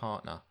and his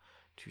partner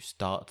to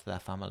start their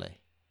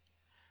family.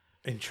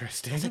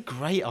 Interesting. It's a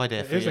great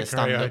idea for It is your a great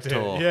stand-up idea.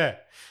 tour. Yeah.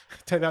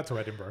 Take that to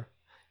Edinburgh.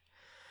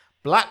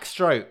 Black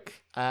Stroke.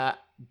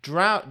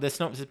 The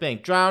synopsis being,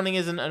 drowning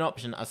isn't an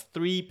option as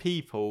 3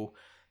 people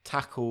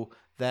tackle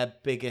their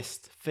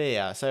biggest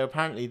fear. So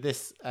apparently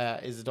this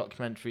is a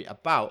documentary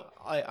about,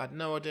 I had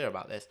no idea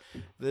about this,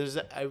 there's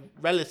a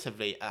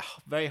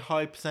very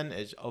high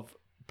percentage of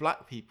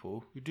black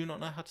people who do not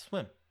know how to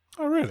swim.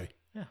 Oh, really?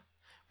 Yeah.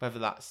 Whether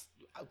that's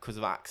because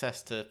of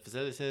access to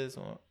facilities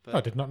or... But,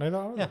 I did not know that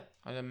either.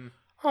 yeah.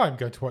 I'm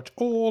going to watch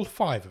all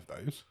 5 of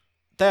those.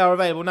 They are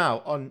available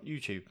now on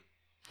YouTube.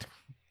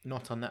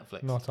 Not on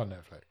Netflix. Not on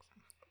Netflix.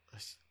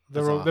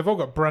 Bizarre. They've all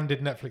got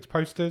branded Netflix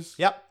posters.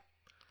 Yep.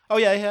 Oh,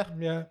 yeah.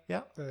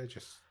 Yeah. They're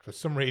just, for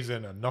some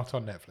reason, are not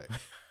on Netflix.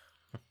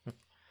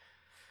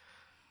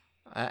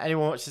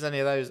 Anyone watches any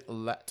of those,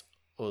 let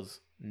us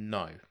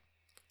know.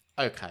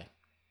 Okay.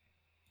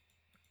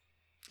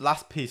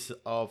 Last piece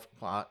of...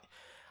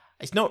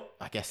 it's not...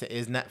 I guess it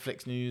is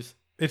Netflix news.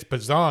 It's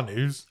bizarre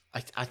news.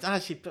 I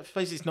actually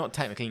suppose it's not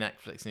technically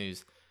Netflix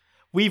news.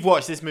 We've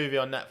watched this movie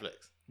on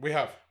Netflix. We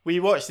have. We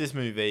watched this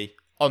movie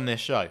on this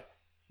show.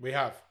 We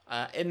have.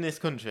 In this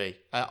country.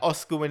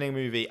 Oscar-winning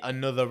movie,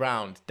 Another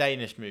Round.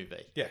 Danish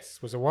movie. Yes,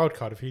 was a wild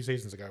card a few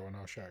seasons ago on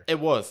our show. It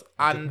was.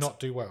 Did not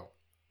do well.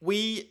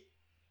 We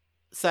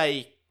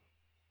say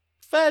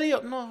fairly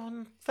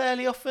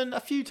often, a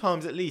few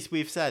times at least,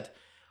 we've said,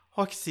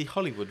 I could see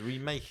Hollywood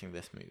remaking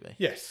this movie.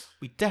 Yes.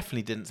 We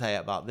definitely didn't say it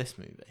about this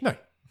movie. No.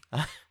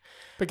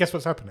 But guess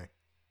what's happening?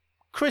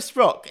 Chris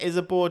Rock is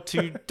aboard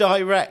to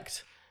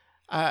direct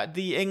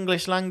the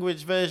English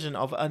language version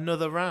of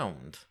Another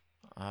Round.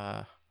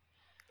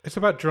 It's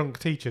about drunk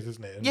teachers,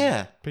 isn't it? And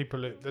Yeah. people,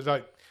 there's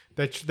like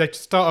They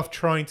start off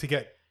trying to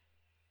get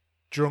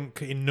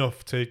drunk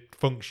enough to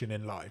function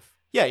in life.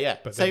 Yeah.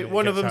 But So then it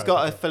one of gets them's out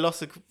got a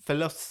of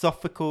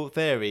philosophical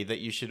theory that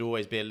you should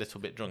always be a little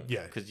bit drunk.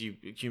 Yeah. Because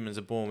humans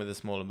are born with a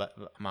small amount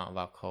of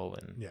alcohol,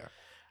 and Yeah.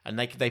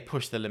 they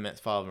push the limits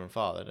farther and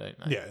farther, don't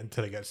they? Yeah,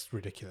 until it gets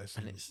ridiculous.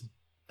 And it's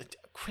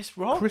Chris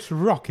Rock. Chris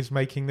Rock is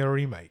making the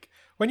remake.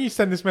 When you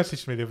sent this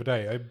message to me the other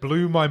day, it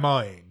blew my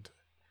mind.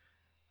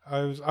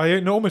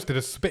 I almost did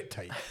a spit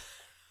take.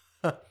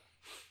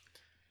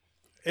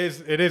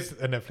 It is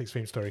a Netflix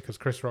theme story because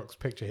Chris Rock's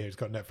picture here has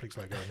got Netflix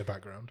logo in the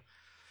background.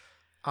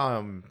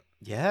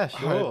 Yeah,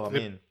 sure. I It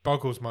mean,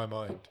 boggles my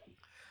mind.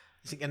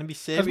 is it going to be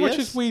serious? As much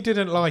as we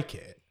didn't like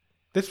it,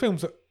 this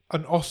film's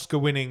an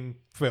Oscar-winning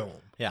film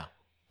Yeah.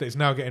 that is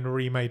now getting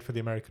remade for the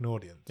American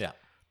audience. Yeah.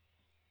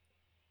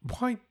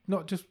 Why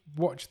not just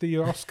watch the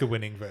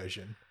Oscar-winning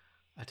version?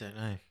 I don't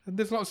know. And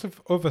there's lots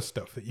of other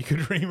stuff that you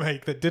could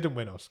remake that didn't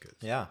win Oscars.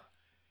 Yeah.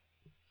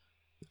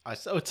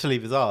 It's utterly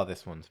bizarre,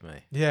 this one to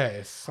me. Yeah,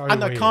 it's so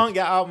And weird. I can't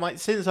get out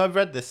since I've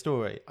read this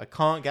story, I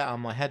can't get out of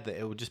my head that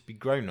it will just be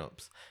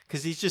grown-ups.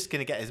 Because he's just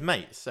going to get his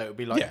mates. So it'll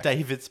be like Yeah.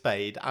 David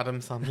Spade,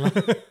 Adam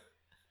Sandler,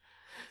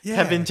 Yeah.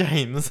 Kevin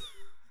James,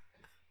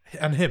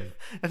 And him.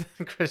 and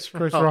then Chris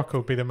Chris Rock. Rock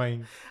will be the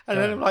main. And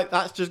then guy. I'm like,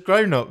 that's just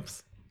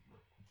grown-ups.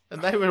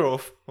 And they were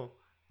awful.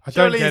 I don't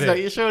Surely, get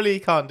it. surely he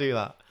can't do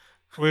that.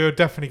 We're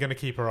definitely going to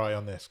keep our eye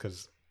on this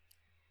because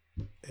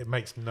it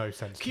makes no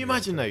sense. Can you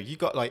imagine though? You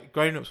got like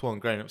Grown Ups 1,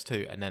 Grown Ups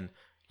 2, and then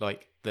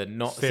like the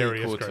not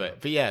Serious sequel to Grown it. Ups.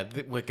 But yeah,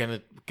 we're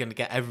gonna get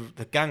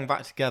the gang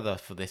back together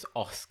for this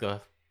Oscar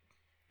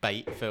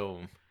bait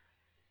film.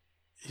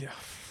 Yeah.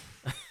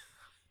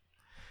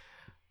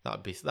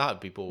 That'd be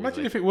ballsy.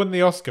 Imagine if it won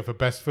the Oscar for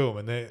best film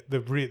and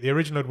the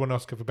original had won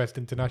Oscar for best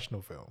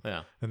international film,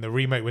 Yeah. and the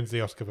remake wins the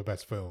Oscar for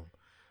best film,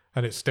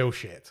 and it's still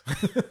shit.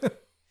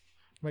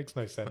 Makes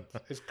no sense.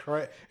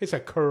 It's a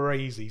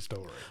crazy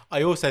story.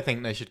 I also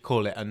think they should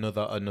call it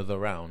another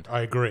round.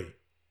 I agree.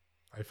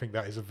 I think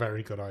that is a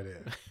very good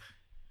idea.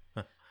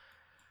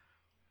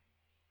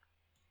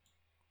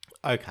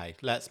 Okay,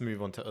 let's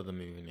move on to other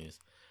movie news.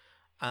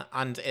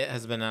 And it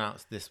has been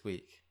announced this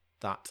week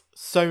that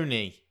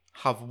Sony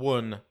have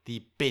won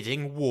the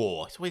bidding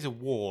war. It's always a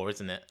war,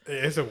 isn't it?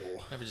 It is a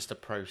war. Never just a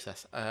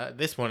process.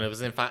 This one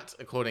was, in fact,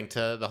 according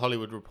to the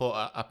Hollywood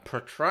Reporter, a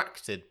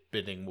protracted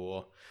bidding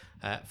war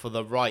for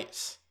the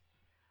rights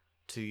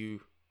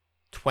to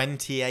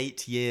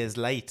 28 Years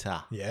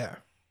Later, Yeah.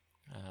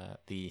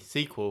 the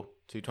sequel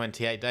to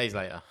 28 Days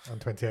Later.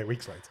 And 28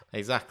 weeks later.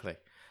 Exactly.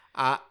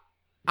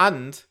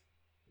 And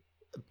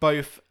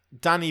both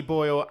Danny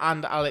Boyle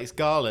and Alex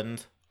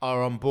Garland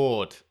are on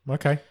board.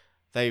 Okay.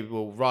 They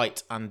will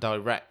write and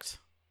direct,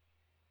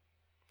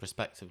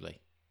 respectively.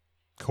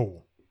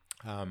 Cool.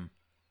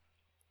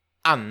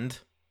 And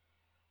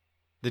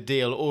the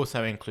deal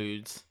also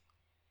includes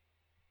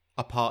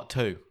a part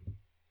 2.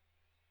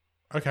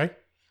 Okay.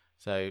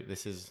 So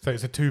this is So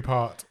it's a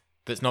 2-part.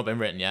 that's not been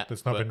written yet.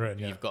 That's not but been written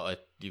yet.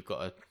 You've got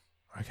to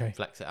Okay.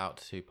 flex it out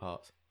to 2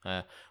 parts,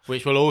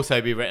 which will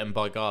also be written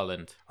by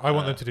Garland. I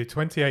want them to do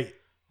 28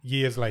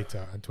 years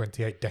later and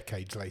 28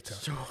 decades later.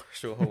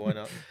 Sure, why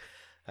not?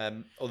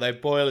 Although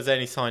Boyle has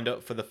only signed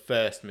up for the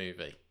first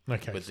movie.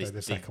 Okay, with so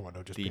the second one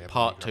will just the be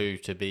part everything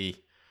 2 to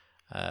be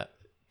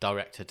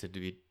directed to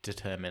be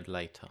determined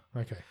later.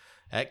 Okay.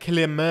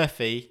 Cillian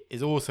Murphy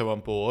is also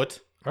on board,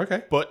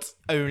 Okay. but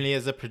only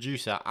as a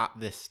producer at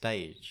this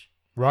stage.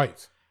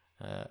 Right.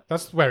 Uh,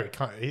 That's where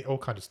it all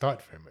kind of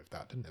started for him with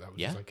that, didn't it? That was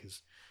Yeah. just like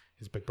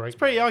his big break. It's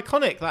pretty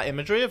iconic, that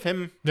imagery of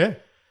him Yeah.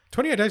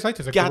 28 Days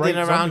Later is a gadding great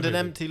around zombie an movie.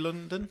 empty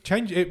London.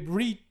 It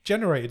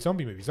regenerated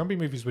zombie movies. Zombie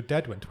movies were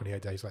dead when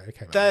 28 Days Later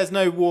came out. There's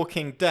no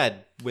Walking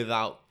Dead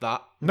without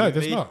that. No, movie,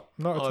 there's not.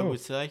 Not at I all. would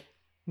say.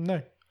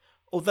 No.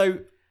 Although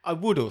I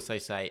would also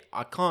say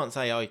I can't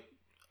say I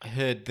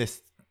heard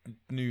this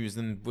news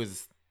and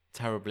was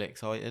terribly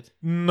excited.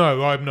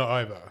 No, I'm not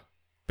either.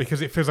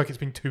 Because it feels like it's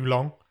been too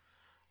long.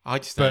 I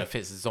just don't know But- if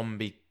it's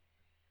zombie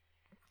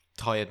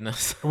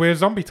tiredness. We're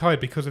zombie tired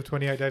because of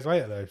 28 Days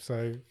Later, though.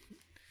 So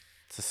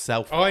It's a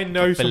self. I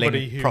know fulfilling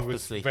somebody who was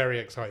prophecy. very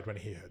excited when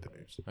he heard the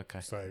news.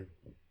 Okay. So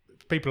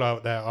people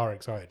out there are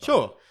excited.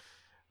 Sure.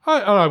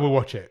 I will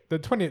watch it.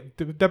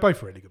 They're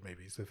both really good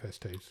movies, the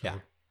first two. So. Yeah.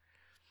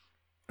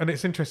 And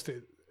it's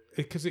interesting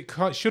because it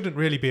shouldn't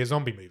really be a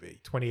zombie movie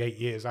 28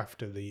 years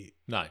after the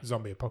No.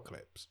 zombie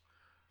apocalypse.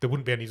 There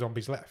wouldn't be any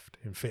zombies left,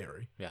 in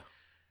theory. Yeah.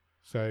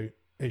 So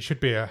it should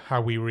be a how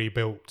we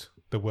rebuilt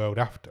the world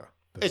after.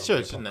 The It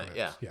zombie should, shouldn't it?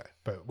 apocalypse. Yeah.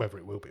 But whether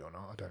it will be or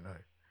not, I don't know.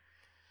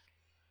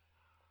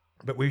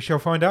 But we shall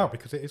find out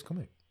because it is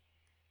coming.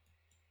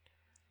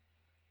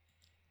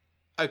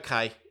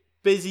 Okay.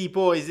 Busy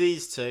boys,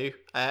 these two.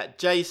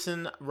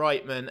 Jason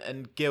Reitman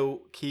and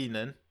Gil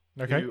Keenan,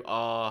 Okay. who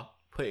are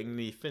putting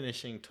the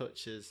finishing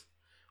touches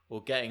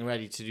or getting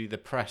ready to do the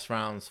press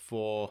rounds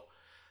for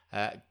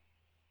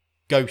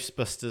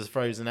Ghostbusters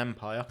Frozen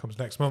Empire. Comes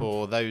next month.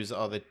 For those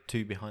are the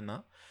two behind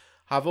that.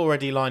 Have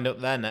already lined up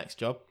their next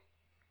job.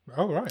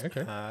 Oh, right.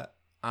 Okay.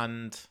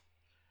 And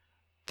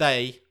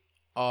they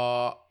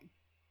are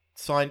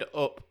signed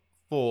up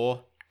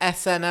for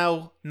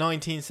SNL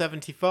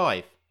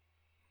 1975,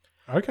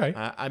 Okay.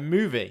 a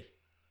movie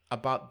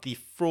about the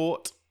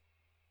fraught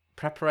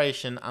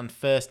preparation and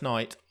first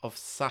night of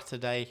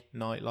Saturday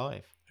Night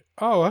Live.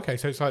 Oh, okay.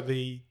 So it's like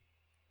the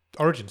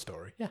origin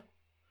story. Yeah.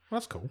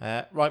 That's cool.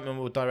 Reitman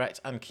will direct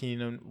and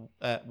Keenan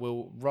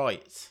will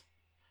write.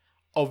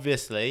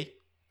 Obviously,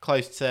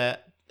 close to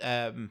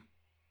Jason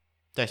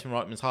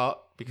Reitman's heart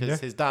because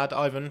his dad,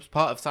 Ivan, was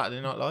part of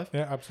Saturday Night Live.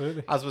 Yeah,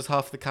 absolutely. As was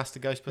half the cast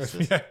of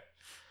Ghostbusters. Yeah.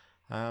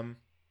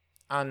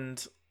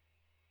 And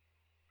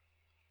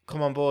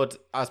come on board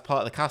as part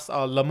of the cast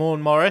are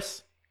Lamorne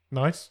Morris,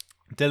 Nice.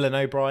 Dylan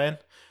O'Brien,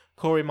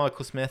 Corey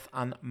Michael Smith,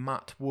 and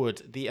Matt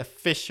Wood. The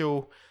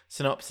official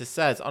synopsis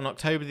says, on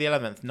October the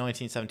 11th,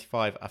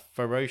 1975, a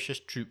ferocious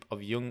troupe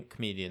of young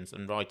comedians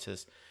and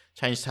writers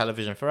changed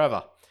television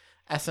forever.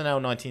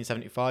 SNL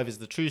 1975 is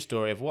the true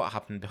story of what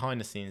happened behind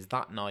the scenes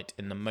that night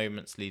in the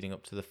moments leading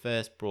up to the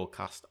first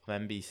broadcast of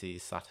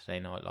NBC's Saturday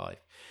Night Live.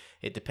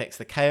 It depicts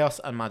the chaos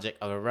and magic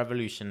of a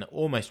revolution that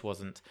almost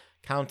wasn't,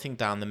 counting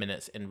down the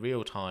minutes in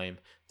real time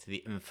to the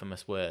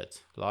infamous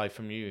words. Live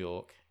from New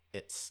York,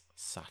 it's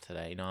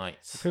Saturday night.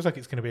 It feels like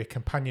it's going to be a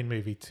companion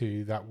movie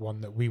to that one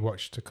that we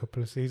watched a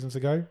couple of seasons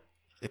ago.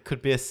 It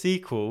could be a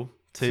sequel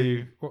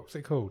to what was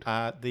it called?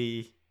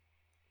 the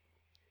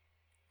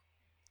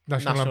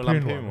National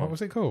Lampoon one. What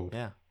was it called?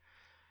 Yeah.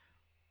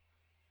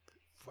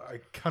 I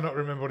cannot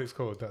remember what it's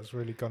called. That's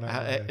really gone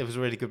out. It was a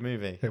really good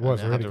movie. It was.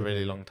 It really had a good really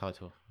movie. long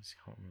title. I just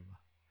can't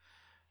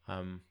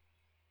remember.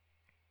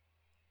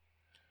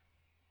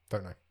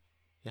 Don't know.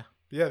 Yeah.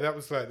 Yeah, that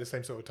was like the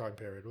same sort of time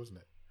period, wasn't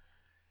it?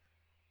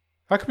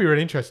 That could be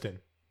really interesting.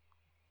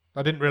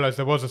 I didn't realise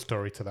there was a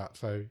story to that,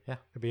 so yeah,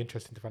 it'd be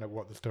interesting to find out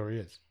what the story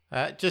is.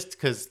 Just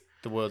because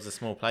the world's a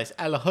small place.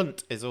 Ella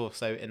Hunt is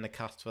also in the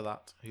cast for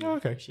that.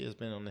 Okay. She has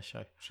been on this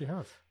show She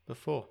has.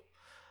 before.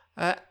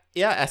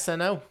 Yeah,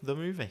 SNL, the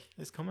movie,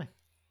 is coming.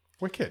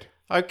 Wicked.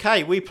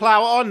 Okay, we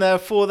plough on,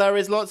 therefore there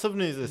is lots of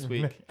news this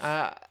week.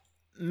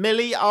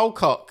 Millie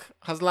Alcock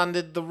has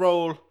landed the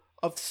role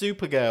of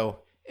Supergirl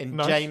in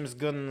Nice. James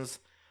Gunn's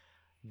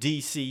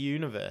DC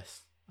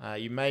universe.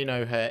 You may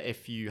know her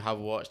if you have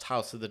watched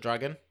House of the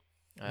Dragon.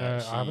 I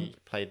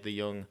haven't. Played the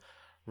young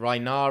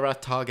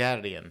Rhaenyra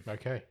Targaryen.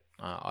 Okay.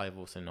 I've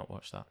also not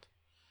watched that.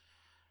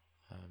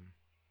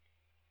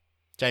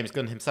 James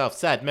Gunn himself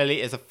said, Millie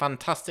is a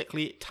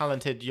fantastically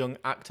talented young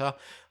actor,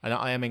 and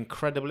I am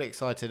incredibly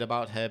excited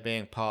about her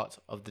being part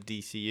of the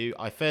DCU.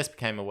 I first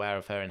became aware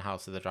of her in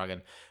House of the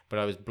Dragon, but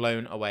I was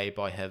blown away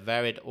by her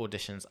varied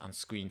auditions and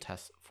screen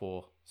tests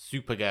for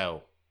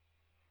Supergirl.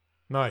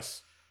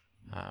 Nice.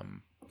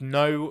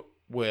 No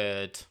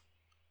word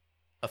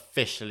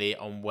officially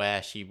on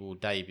where she will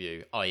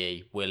debut,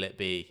 i.e. will it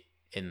be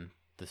in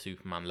the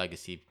Superman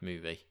Legacy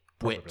movie,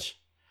 Probably. which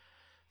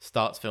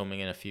starts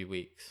filming in a few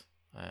weeks.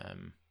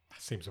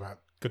 Seems about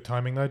good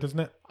timing though, doesn't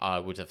it? I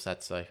would have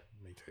said so.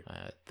 Me too.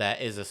 There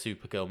is a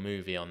Supergirl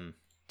movie on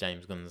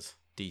James Gunn's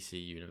DC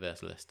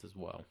Universe list as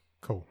well,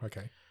 Cool.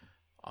 Okay.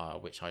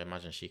 which I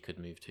imagine she could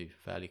move to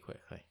fairly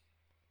quickly.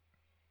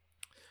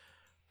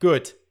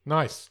 Good.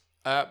 Nice.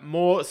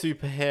 More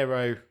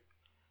superhero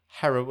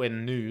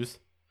heroine news.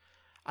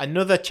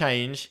 Another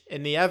change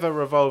in the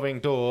ever-revolving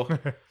door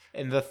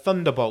in the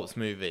Thunderbolts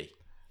movie,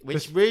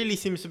 which really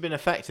seems to have been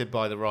affected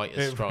by the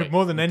writers' strike.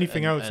 More than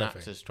anything else, and I think.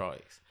 actors'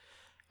 strikes.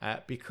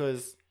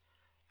 Because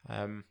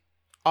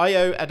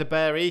Io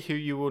Edeberry, who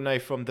you will know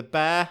from The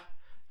Bear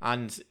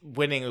and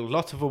winning a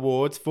lot of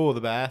awards for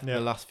The Bear for the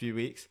last few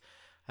weeks,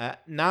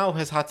 now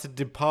has had to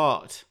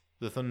depart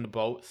the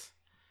Thunderbolts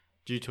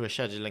due to a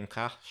scheduling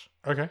clash.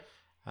 Okay.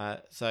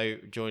 So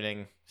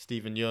joining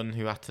Stephen Yeun,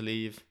 who had to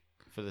leave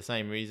for the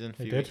same reason.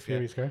 He did a few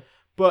weeks ago.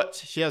 But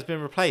she has been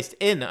replaced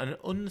in an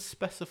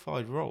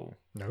unspecified role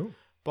No.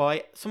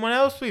 by someone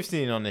else we've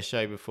seen on this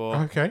show before,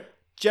 Okay.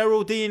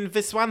 Geraldine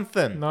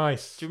Viswanathan.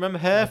 Nice. Do you remember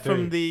her I do.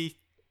 from the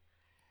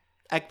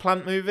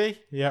Eggplant movie?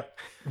 Yep.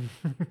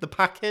 The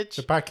Package?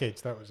 The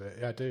package. That was it.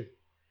 Yeah, I do.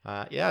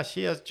 Yeah,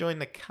 she has joined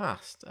the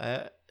cast.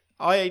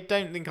 I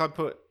don't think I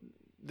put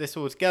this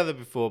all together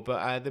before,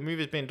 but the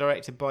movie's been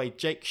directed by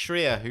Jake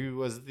Schreier, who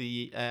was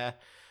the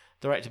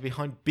director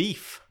behind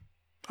Beef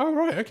Oh,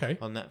 right. Okay.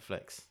 on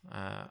Netflix.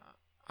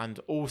 And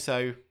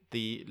also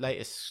the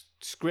latest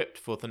script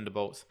for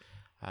Thunderbolts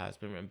has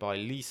been written by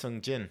Lee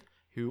Sung-jin,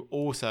 who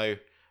also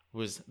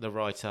was the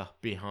writer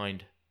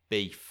behind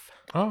Beef.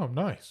 Oh,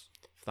 nice.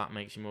 If that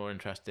makes you more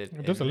interested.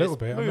 It does a little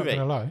bit. I'm not going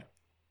to lie.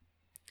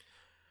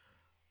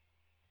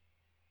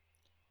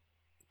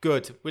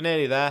 Good. We're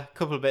nearly there.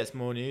 Couple of bits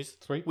more news.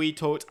 Sweet. We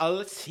talked,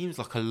 it seems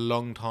like a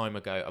long time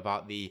ago,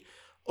 about the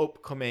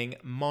upcoming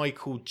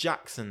Michael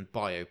Jackson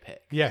biopic,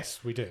 Yes,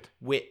 we did.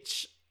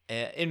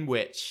 in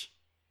which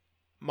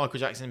Michael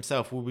Jackson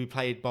himself will be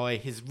played by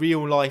his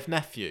real life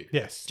nephew,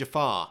 Yes.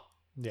 Jafar.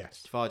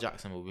 Yes. Jafar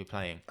Jackson will be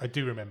playing I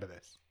do remember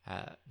this.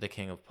 the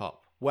King of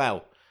Pop.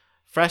 Well,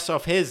 fresh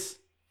off his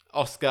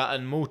Oscar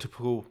and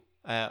multiple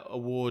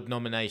award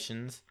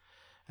nominations,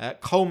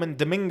 Coleman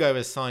Domingo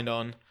has signed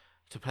on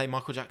to play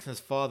Michael Jackson's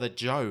father,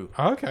 Joe.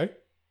 Oh, okay.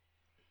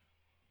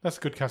 That's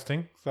good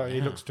casting. So he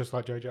Yeah. looks just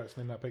like Joe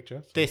Jackson in that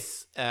picture. So.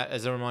 This,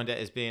 as a reminder,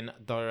 is being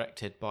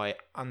directed by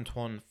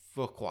Antoine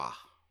Fuqua.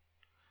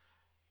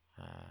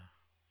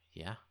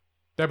 Yeah.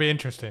 That'd be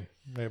interesting.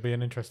 It'd be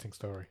an interesting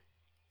story.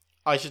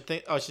 I should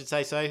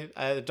say so.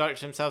 The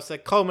director himself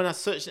said Coleman has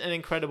such an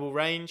incredible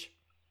range.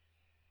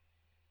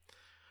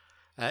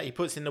 He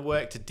puts in the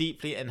work to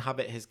deeply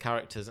inhabit his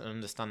characters and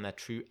understand their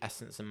true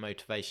essence and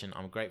motivation.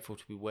 I'm grateful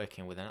to be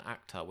working with an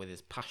actor with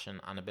his passion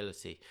and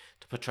ability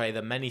to portray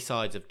the many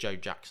sides of Joe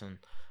Jackson,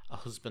 a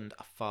husband,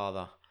 a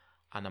father,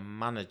 and a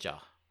manager.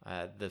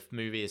 The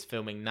movie is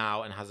filming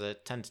now and has a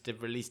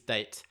tentative release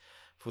date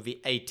for the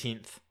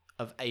 18th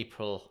of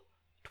April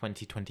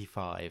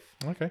 2025.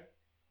 Okay.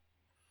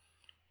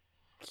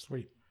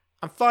 Sweet.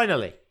 And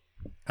finally,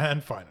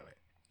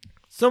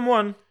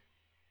 someone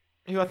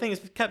who I think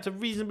has kept a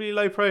reasonably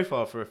low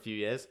profile for a few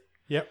years.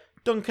 Yep.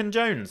 Duncan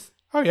Jones.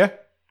 Oh, yeah.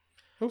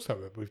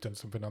 Also, we've done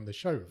something on the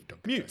show of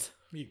Duncan Mute. Jones.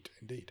 Mute,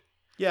 indeed.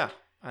 Yeah.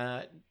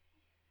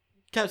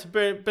 Kept a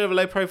bit of a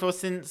low profile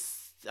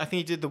since I think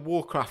he did the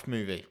Warcraft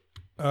movie.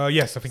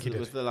 Yes, I think he It did.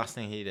 was the last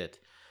thing he did.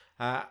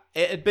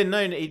 It had been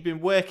known that he'd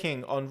been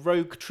working on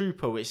Rogue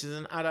Trooper, which is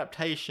an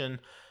adaptation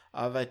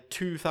of a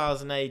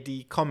 2000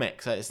 AD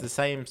comic. So it's the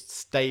same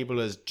stable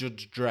as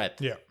Judge Dredd.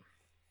 Yeah.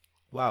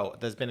 Wow,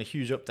 there's been a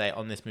huge update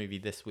on this movie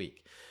this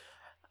week.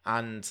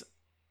 And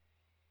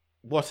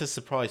what has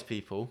surprised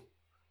people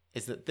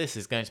is that this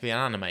is going to be an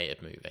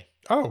animated movie,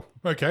 Oh,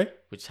 okay.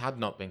 which had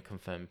not been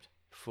confirmed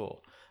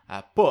before.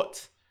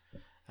 But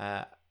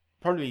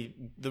probably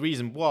the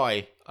reason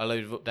why a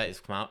load of updates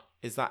have come out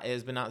is that it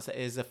has been announced that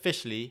it is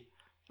officially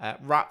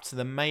wrapped to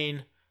the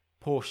main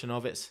portion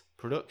of its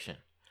production.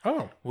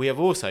 Oh. We have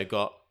also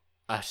got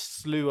a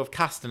slew of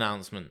cast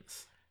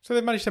announcements. So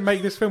they managed to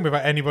make this film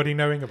without anybody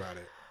knowing about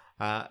it.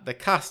 The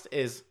cast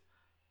is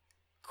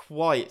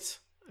quite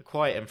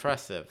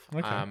impressive.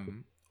 Okay.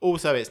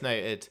 Also, it's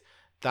noted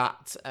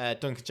that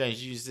Duncan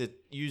Jones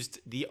used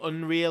the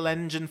Unreal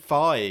Engine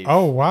 5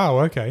 Oh, wow.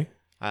 Okay.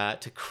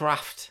 to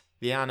craft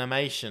the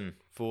animation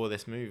for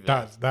this movie.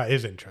 That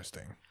is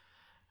interesting.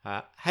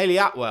 Hayley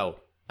Atwell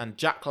and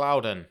Jack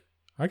Loudon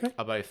Okay.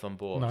 are both on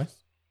board. Nice.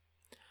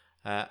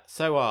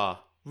 So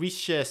are Reece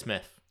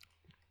Shearsmith,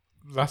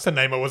 That's a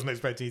name I wasn't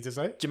expecting you to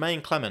say.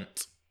 Jermaine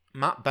Clement,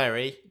 Matt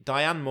Berry,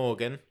 Diane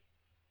Morgan,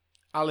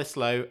 Alice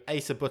Lowe,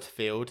 Asa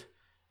Butterfield,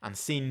 and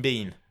Sean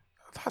Bean.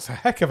 That's a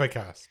heck of a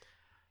cast.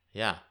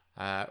 Yeah.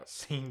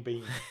 Scene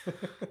Bean.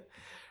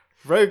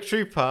 Rogue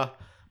Trooper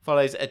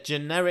follows a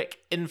generic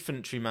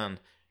infantryman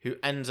who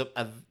ends up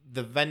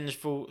the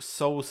vengeful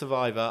sole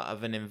survivor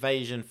of an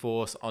invasion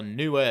force on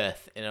New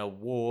Earth in a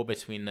war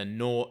between the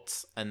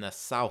Naughts and the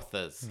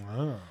Southers.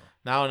 Oh.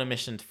 Now on a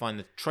mission to find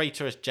the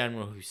traitorous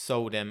general who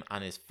sold him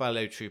and his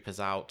fellow troopers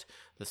out,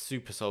 the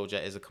super soldier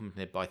is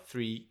accompanied by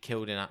 3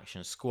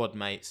 killed-in-action squad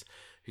mates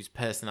whose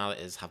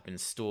personalities have been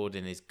stored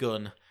in his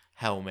gun,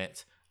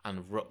 helmet,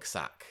 and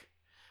rucksack.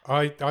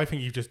 I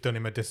think you've just done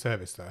him a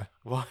disservice there.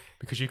 Why?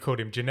 Because you called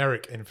him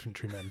generic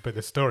infantryman, but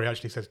the story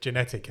actually says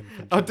genetic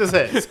infantry. Oh, does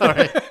it?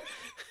 Sorry.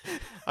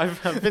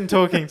 I've been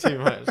talking too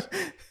much.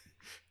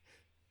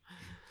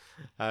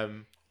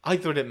 I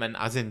thought it meant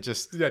as in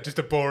just... Yeah, just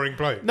a boring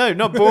bloke. No,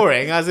 not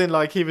boring, as in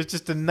like he was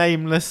just a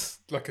nameless...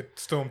 Like a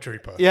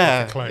stormtrooper. Yeah,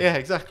 Like a clone. yeah,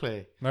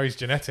 exactly. No, he's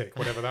genetic,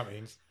 whatever that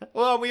means.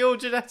 Well, are we all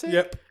genetic?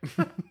 Yep.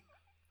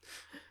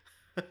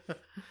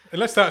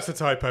 Unless that's a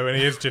typo and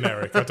he is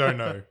generic, I don't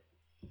know.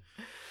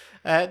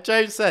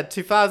 Jones said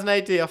 2000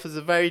 AD offers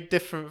a very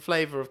different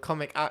flavour of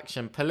comic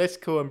action,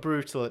 political and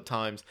brutal at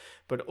times,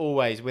 but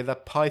always with a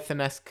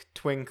Python-esque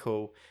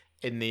twinkle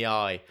in the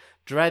eye.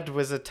 Dredd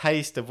was a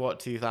taste of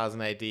what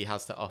 2000 AD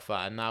has to offer,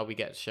 and now we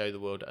get to show the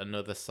world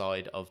another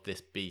side of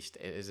this beast.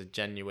 It is a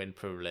genuine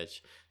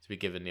privilege to be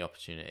given the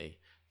opportunity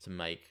to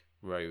make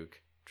Rogue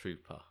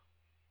Trooper.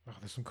 Oh,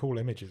 there's some cool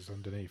images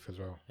underneath as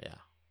well.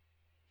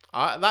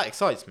 Yeah. That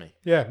excites me.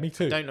 Yeah, me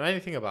too. Don't know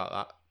anything about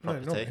that No,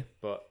 not property, me.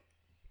 but...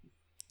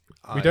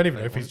 We don't even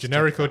know if he's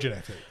generic or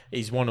genetic.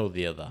 He's one or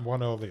the other.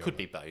 One or the Could other.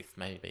 be both,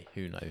 maybe.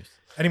 Who knows?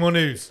 Any more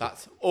news?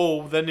 That's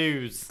all the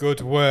news.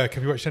 Good work.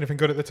 Have you watched anything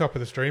good at the top of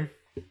the stream?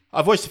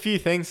 I've watched a few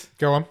things.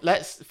 Go on.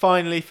 Let's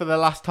finally, for the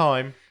last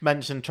time,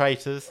 mention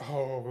Traitors.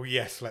 Oh,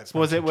 yes, let's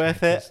Was it mention worth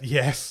Traitors. it?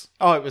 Yes.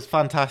 Oh, it was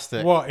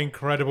fantastic. What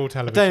incredible I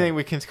television. don't think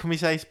we can we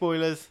say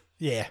spoilers?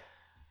 Yeah.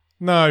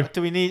 No.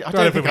 Do we need? I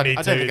Don't don't think think we I need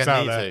don't to. think It's I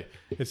out need there. to.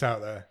 It's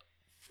out there.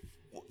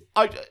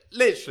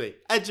 Literally,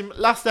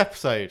 last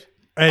episode.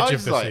 Edge I of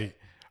was the like, seat.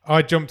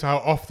 I jumped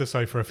out off the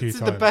sofa a few This is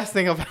times. the best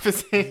thing I've ever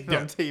seen Yeah.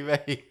 on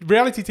TV.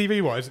 Reality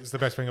TV wise, it's the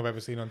best thing I've ever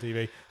seen on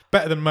TV.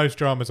 Better than most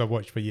dramas I've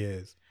watched for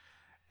years.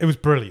 It was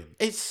brilliant.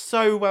 It's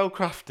so well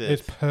crafted.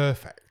 It's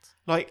perfect.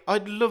 Like,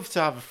 I'd love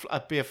to have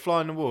be a fly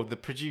on the wall. The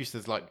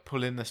producers like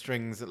pulling the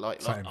strings that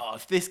like Same. oh,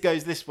 if this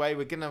goes this way,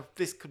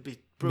 this could be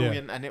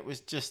brilliant. And it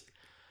was just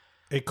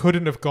It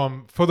couldn't have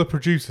gone, for the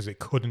producers, it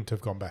couldn't have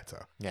gone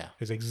better. yeah.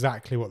 It's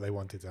exactly what they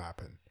wanted to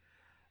happen.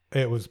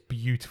 It was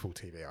beautiful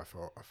TV, I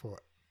thought.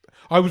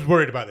 I was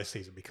worried about this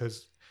season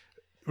because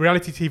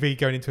reality TV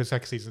going into a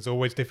second season is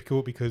always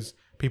difficult because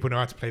People know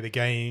how to play the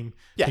game.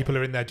 Yeah. People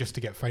are in there just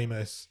to get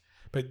famous.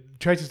 But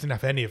Traitors didn't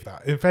have any of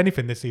that. If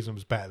anything, this season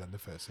was better than the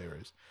first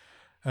series.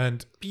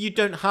 And But you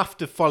don't have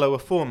to follow a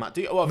format,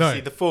 do you? Well, obviously,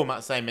 No. the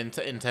format's same in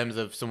terms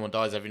of someone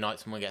dies every night,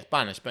 someone gets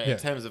banished. But Yeah. in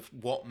terms of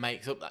what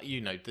makes up that,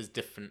 there's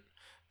different.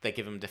 They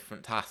give them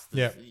different tasks.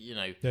 Yeah.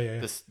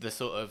 There's, the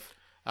sort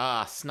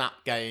of snap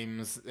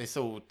games. It's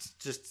all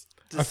just.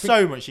 I There's think-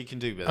 so much you can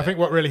do with it. I think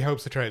what really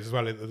helps the Traitors as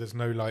well is that there's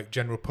no like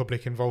general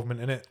public involvement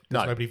in it.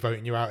 There's No. nobody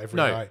voting you out every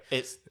no, night.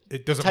 it's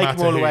It doesn't take matter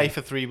them all who away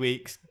for 3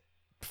 weeks.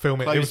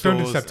 film it. It closed was filmed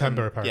in doors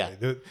September, and-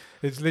 apparently.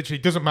 It's literally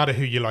doesn't matter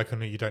who you like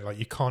and who you don't like.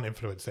 You can't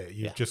influence it.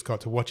 You've Yeah. just got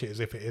to watch it as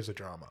if it is a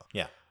drama.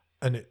 Yeah.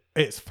 And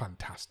it's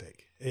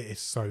fantastic. It is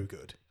so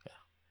good. Yeah.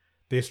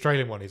 The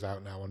Australian one is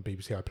out now on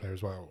BBC iPlayer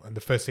as well, and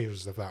the first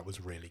series of that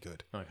was really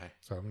good. Okay.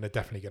 So I'm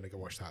definitely going to go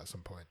watch that at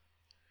some point.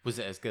 Was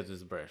it as good as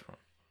the British one?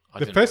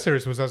 The first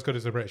series was as good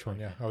as the British one,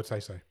 yeah. I would say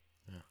so.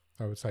 Yeah.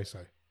 I would say so.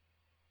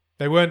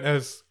 They weren't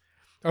as...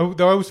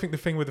 Though I always think the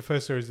thing with the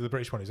first series of the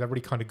British one is everybody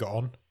kind of got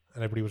on,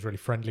 and everybody was really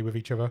friendly with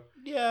each other.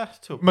 Yeah.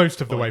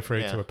 Most of the way point, through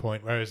yeah. to a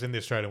point, whereas in the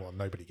Australian one,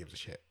 nobody gives a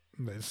shit.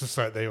 It's just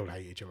like they all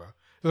hate each other.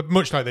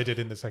 Much like they did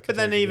in the second But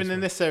then series of even in one.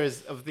 this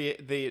series of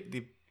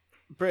the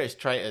British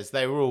traitors,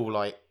 they were all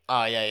like,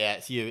 yeah,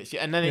 it's you.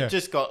 And then it Yeah.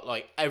 just got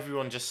like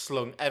everyone just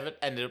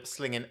ended up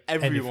slinging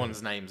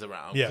everyone's names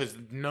around Yeah. because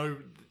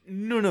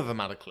none of them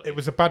had a clue. It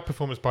was a bad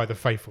performance by the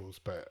Faithfuls,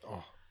 but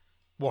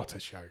what a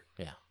show.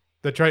 Yeah.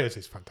 The Traitors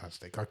is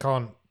fantastic. I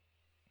can't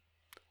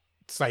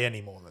say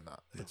any more than that.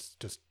 It's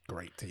just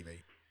great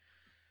TV.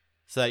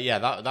 So yeah,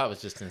 that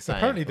was just insane.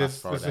 Apparently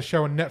last there's a Friday.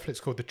 show on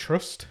Netflix called The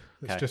Trust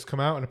that's Okay. just come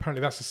out, and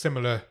apparently that's a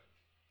similar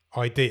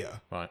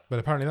idea. Right. But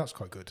apparently that's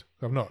quite good.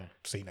 I've not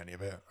seen any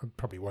of it. I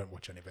probably won't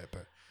watch any of it,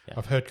 but Yeah.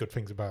 I've heard good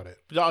things about it.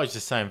 But I was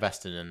just so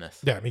invested in this.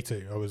 Yeah, me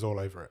too. I was all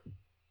over it.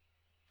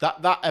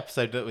 That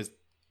episode that was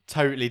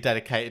totally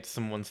dedicated to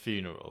someone's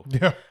funeral.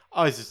 Yeah.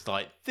 I was just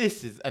like,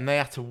 this is, and they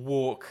had to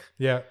walk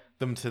Yeah.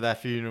 them to their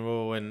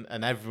funeral, and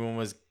everyone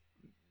was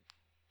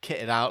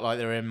kitted out like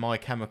they were in My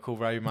Chemical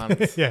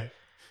Romance. Yeah.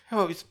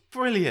 Oh, it was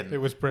brilliant. It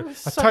was brilliant.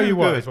 was I so tell you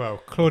what, good. as well,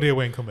 Claudia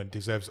Winkleman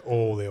deserves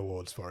all the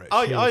awards for it.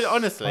 I She was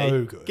honestly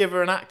so good. give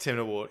her an acting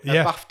award, a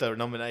Yeah. BAFTA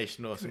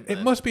nomination or something.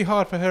 It must be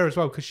hard for her as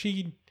well because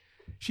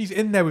she's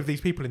in there with these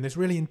people in this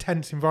really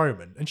intense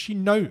environment, and she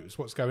knows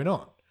what's going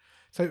on.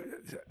 So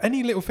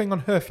any little thing on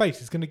her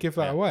face is going to give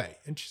that Yeah. away,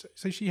 and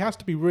so she has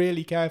to be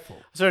really careful.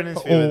 I saw an for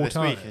interview with all her this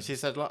week, time. and she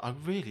said, like, I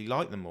really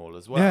like them all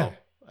as well.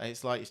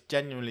 It's like, it's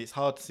genuinely, it's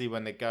hard to see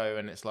when they go,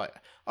 and it's like,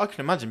 I can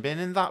imagine being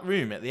in that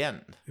room at the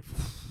end.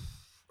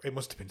 It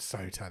must have been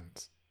so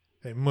tense.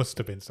 It must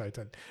have been so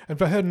tense, and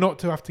for her not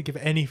to have to give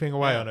anything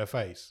away Yeah. on her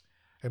face,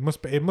 it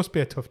must be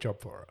a tough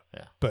job for her.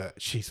 Yeah. But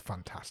she's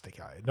fantastic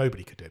at it.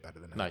 Nobody could do it better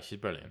than her. No, she's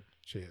brilliant.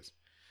 She is.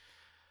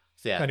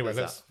 So yeah. Anyway,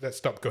 there's let's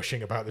stop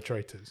gushing about the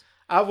Traitors.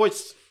 that. I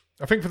watched.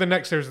 I think for the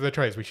next series of the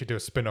Traitors, we should do a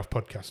spin-off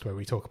podcast where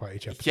we talk about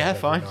each episode. Yeah, every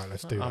fine. night.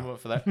 Let's do I'm that. up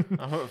for that.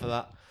 I'm up for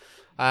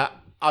that.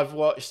 I've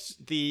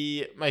watched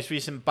the most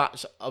recent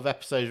batch of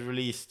episodes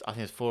released. I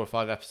think it's 4 or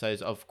 5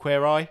 episodes of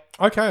Queer Eye.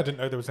 Okay, I didn't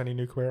know there was any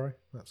new Queer Eye.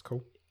 That's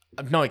cool.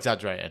 I'm not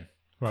exaggerating.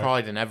 Right.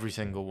 Cried in every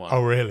single one.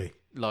 Oh, really?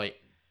 Like,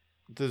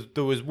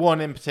 there was one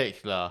in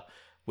particular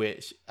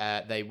which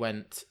they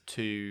went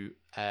to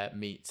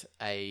meet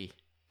a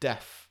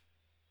deaf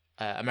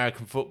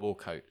American football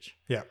coach.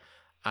 Yeah.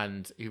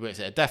 And he works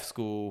at a deaf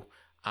school,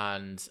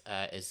 and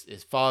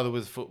his father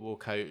was a football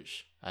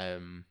coach.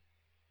 And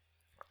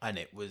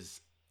it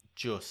was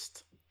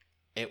just,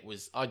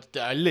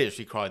 I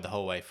literally cried the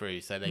whole way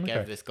through. So they Okay.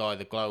 gave this guy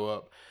the glow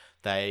up.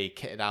 They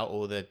kitted out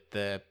all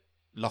the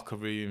locker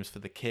rooms for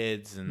the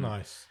kids, and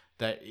Nice.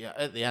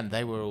 at the end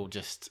they were all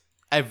just,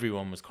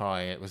 everyone was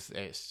crying.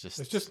 It's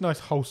just nice,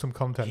 wholesome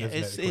content, yeah, isn't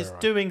it? it's the Queer Eye?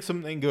 doing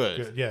something good.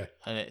 Good, yeah.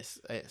 And it's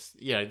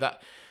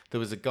that there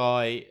was a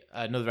guy,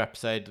 another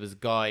episode, there was a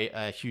guy,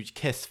 a huge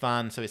Kiss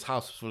fan, so his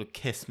house was full of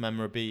Kiss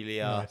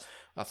memorabilia. Nice.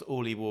 That's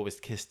all he wore was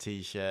Kiss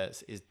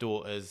t-shirts. His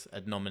daughters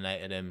had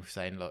nominated him,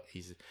 saying, look,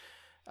 he's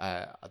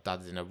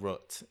dad's in a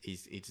rut.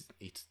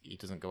 He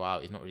doesn't go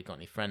out. He's not really got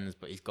any friends,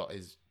 but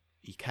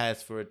he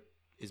cares for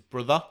his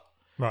brother,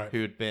 Right.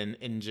 who had been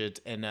injured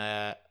in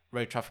a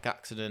road traffic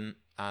accident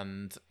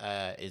and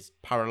is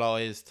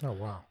paralysed. Oh,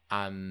 wow.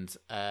 And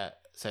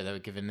so they were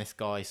giving this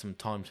guy some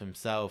time to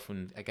himself,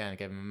 and again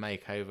gave him a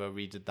makeover,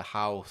 redid the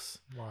house,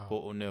 Wow.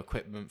 bought all new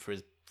equipment for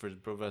his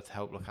brother to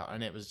help look out,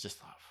 and it was just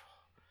like,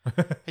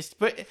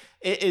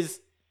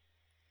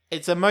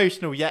 it's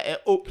emotional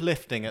yet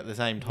uplifting at the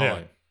same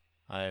time.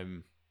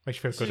 Makes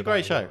you feel It's good a about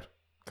great the show. world.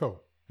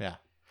 Cool.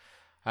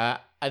 Yeah.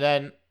 And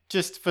then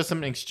just for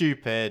something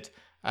stupid,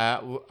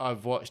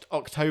 I've watched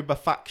October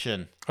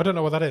Faction. I don't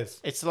know what that is.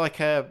 It's like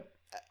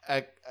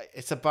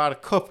it's about a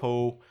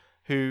couple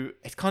who,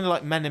 it's kind of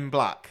like Men in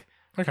Black,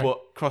 Okay.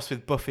 but crossed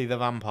with Buffy the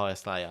Vampire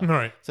Slayer.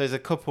 Right. So there's a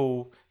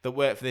couple that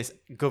work for this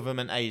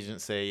government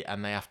agency,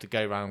 and they have to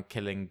go around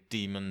killing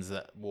demons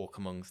that walk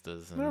amongst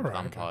us and All right,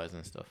 vampires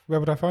and stuff. Where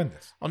would I find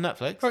this? On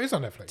Netflix. Oh, it is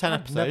on Netflix. 10 I've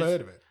episodes. Never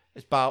heard of it.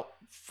 It's about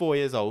 4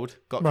 years old.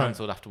 Got Right.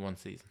 cancelled after one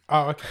season.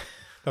 Oh, okay.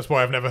 That's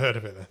why I've never heard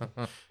of it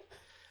then.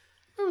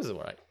 It was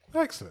alright.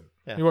 Excellent.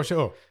 Yeah. You watched it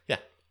all? Yeah.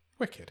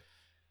 Wicked.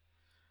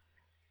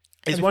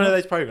 It's Anything one of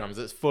else? those programs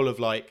that's full of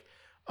like,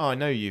 oh, I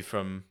know you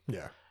from,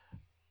 Yeah.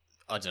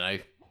 I don't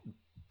know,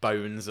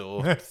 Bones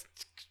or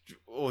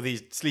or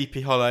these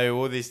Sleepy Hollow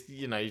or these,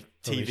 you know,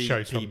 TV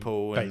shows from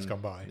people. days And,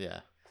 gone by.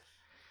 yeah.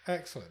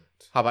 Excellent.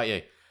 How about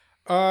you?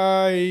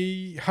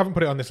 I haven't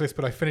put it on this list,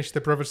 but I finished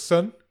The Brother's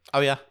Son,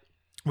 Oh yeah.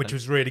 which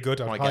was really good.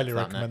 Wanna I'd get highly to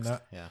that recommend next.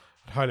 that. Yeah.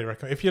 I'd highly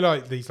recommend. If you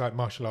like these like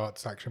martial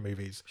arts action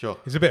movies, Sure.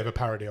 it's a bit of a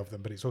parody of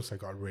them, but it's also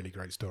got a really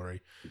great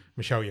story.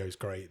 Michelle Yeoh's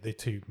great. The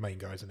two main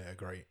guys in it are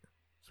great.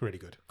 It's really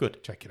good.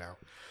 Good. Check it out.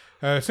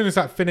 As soon as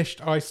that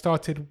finished, I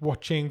started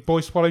watching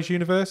Boy Swallows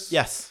Universe.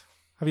 Yes.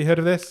 Have you heard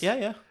of this? Yeah,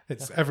 yeah.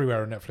 It's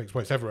everywhere on Netflix.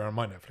 Well, it's everywhere on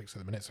my Netflix at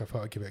the minute, so I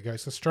thought I'd give it a go.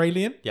 It's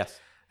Australian. Yes.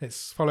 It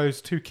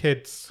follows two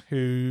kids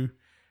who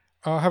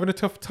are having a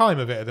tough time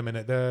of it at the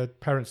minute. Their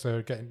parents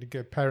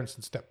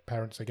and step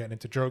parents are getting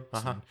into drugs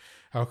and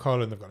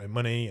alcohol, and they've got no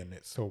money, and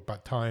it's all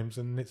bad times.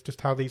 And it's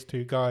just how these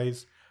two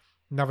guys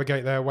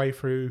navigate their way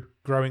through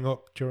growing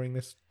up during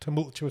this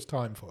tumultuous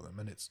time for them.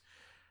 And it's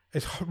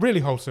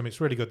really wholesome.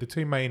 It's really good. The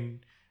two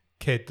main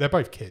they're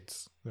both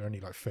kids. They're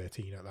only like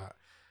 13 at that,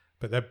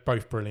 but they're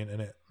both brilliant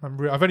in it.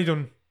 I've only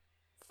done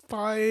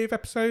 5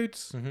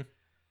 episodes. Mm-hmm.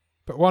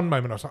 But one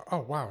moment I was like,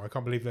 oh, wow, I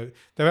can't believe they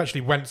actually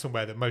went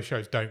somewhere that most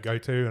shows don't go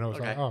to. And I was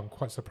Okay. like, oh, I'm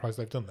quite surprised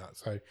they've done that.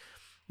 So,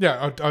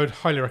 yeah, I would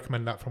highly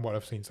recommend that from what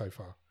I've seen so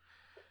far.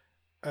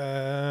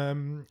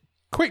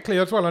 Quickly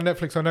as well on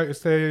Netflix, I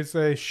noticed there's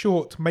a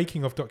short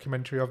making of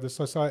documentary of the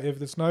Society of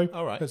the Snow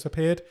All right. that's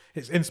appeared.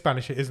 It's in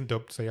Spanish. It isn't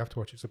dubbed, so you have to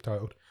watch it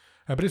subtitled.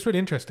 But it's really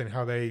interesting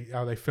how they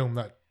film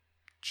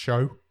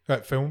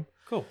that film.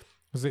 Cool.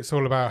 Because it's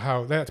all about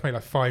how they had to make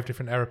like 5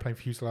 different aeroplane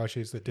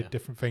fuselages that did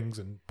different things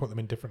and put them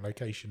in different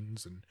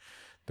locations. And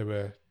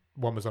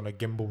one was on a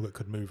gimbal that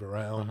could move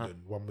around,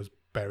 and one was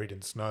buried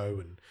in snow,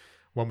 and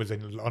one was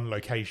on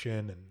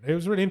location. And it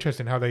was really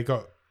interesting how they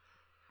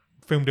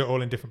filmed it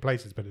all in different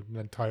places, but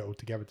then tie it all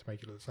together to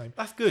make it look the same.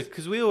 That's good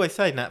because we always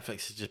say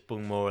Netflix has just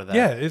bung more of that.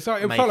 Yeah, it's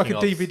like, it felt like a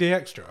making-ofs. DVD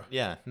extra.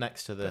 Yeah,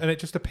 next to the. And it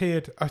just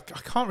appeared. I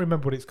can't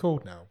remember what it's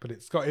called now, but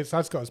it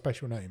has got a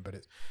special name. But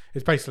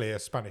it's basically a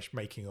Spanish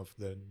making of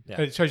the. Yeah.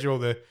 And it shows you all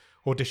the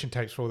audition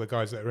tapes for all the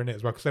guys that are in it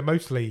as well, because they're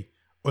mostly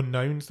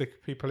unknowns, the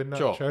people in that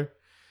Sure. show.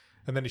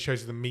 And then it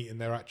shows you them meeting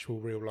their actual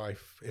real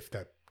life, if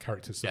their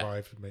characters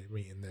survived,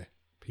 meeting the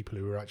people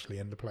who were actually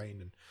in the plane.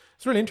 And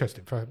it's really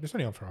interesting. It's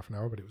only on for half an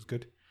hour, but it was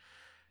good.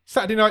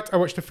 Saturday night, I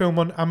watched a film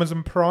on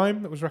Amazon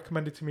Prime that was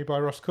recommended to me by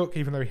Ross Cook,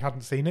 even though he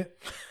hadn't seen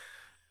it.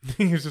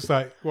 He was just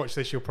like, watch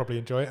this, you'll probably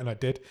enjoy it. And I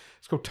did.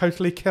 It's called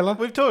Totally Killer.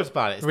 We've talked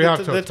about it. It's We have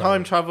the talked about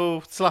time it.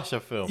 travel slasher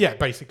film. Yeah,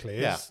 basically.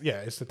 It's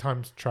the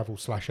time travel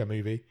slasher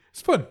movie.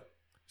 It's fun.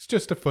 It's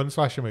just a fun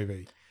slasher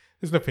movie.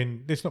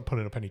 It's not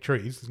pulling up any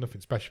trees. There's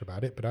nothing special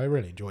about it, but I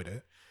really enjoyed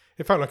it.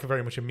 It felt like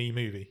very much a me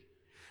movie.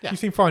 Yeah. You've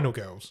seen Final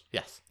Girls?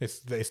 Yes. It's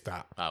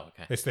that. Oh,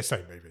 okay. It's the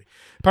same movie.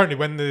 Apparently,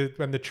 when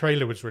the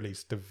trailer was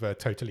released of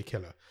Totally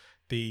Killer,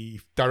 the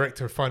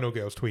director of Final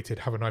Girls tweeted,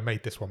 "Haven't I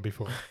made this one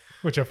before?"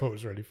 Which I thought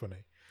was really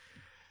funny.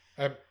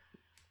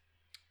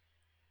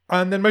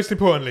 And then, most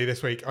importantly,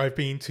 this week I've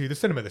been to the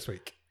cinema. This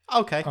week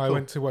Okay. I cool.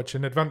 went to watch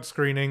an advanced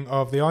screening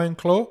of The Iron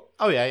Claw,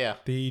 Oh yeah, yeah.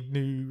 the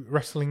new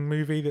wrestling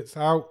movie that's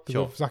out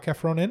Sure. with Zac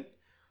Efron in.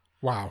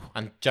 Wow,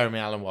 And Jeremy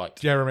Allen White.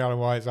 Jeremy Allen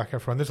White, Zac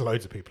Efron. There's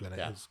loads of people in it.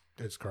 Yeah.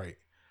 It's great.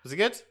 Was it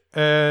good?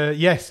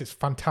 Yes, it's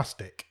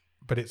fantastic,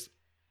 but it's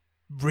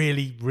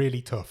really,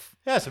 really tough.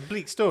 Yeah, it's a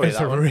bleak story. It's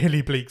that a one.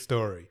 really bleak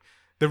story.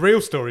 The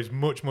real story is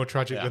much more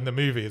tragic Yeah. than the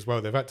movie as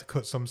well. They've had to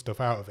cut some stuff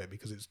out of it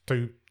because it's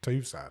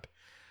too sad.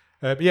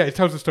 But yeah, it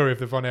tells the story of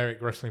the Von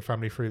Erich wrestling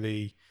family through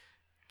the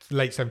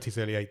late 70s,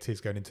 early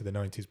 80s, going into the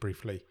 90s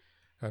briefly,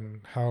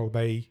 and how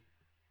they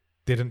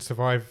didn't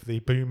survive the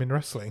boom in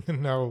wrestling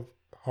and how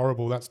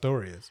horrible that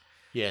story is.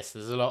 Yes,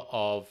 there's a lot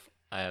of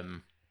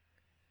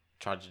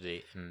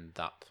tragedy in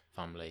that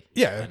family.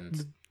 Yeah.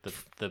 And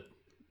the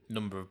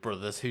number of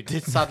brothers who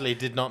sadly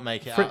did not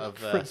make it out of.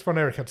 Fritz Von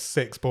Erich had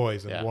 6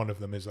 boys, and Yeah. one of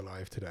them is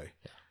alive today.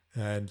 Yeah.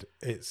 And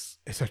it's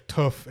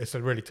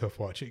a really tough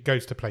watch. It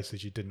goes to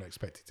places you didn't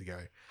expect it to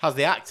go. How's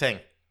the acting?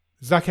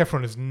 Zac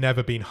Efron has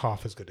never been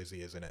half as good as he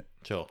is in it.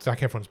 Sure.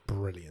 Zac Efron's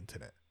brilliant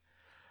in it.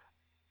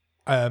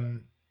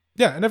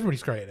 Yeah, and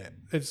everybody's great in it.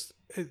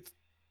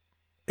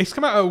 It's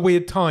come out at a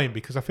weird time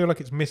because I feel like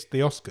it's missed the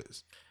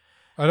Oscars.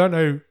 I don't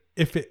know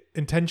if it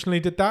intentionally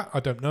did that. I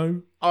don't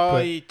know.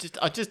 I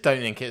just don't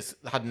think it's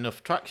had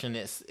enough traction.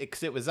 It's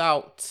because it was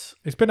out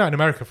It's been out in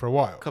America for a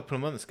while. a couple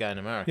of months ago in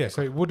America. Yeah,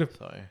 so it would have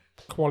So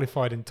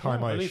qualified in time,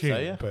 Yeah, I I believe assume. so,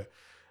 yeah. But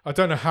I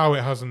don't know how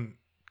it hasn't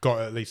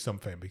got at least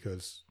something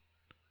because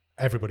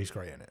everybody's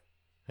great in it.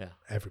 yeah,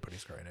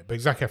 Everybody's great in it. But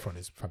Zac Efron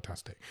is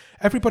fantastic.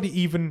 Everybody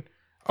even...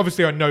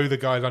 Obviously, I know the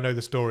guys. I know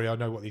the story. I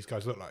know what these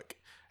guys look like.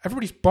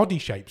 Everybody's body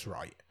shape's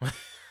right.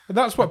 And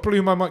that's what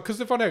blew my mind. Because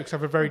the Von Erichs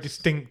have a very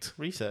distinct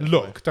research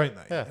look, don't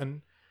they? Yeah.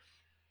 And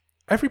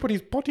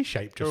everybody's body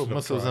shape They're just all looks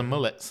muscles right. and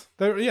mullets.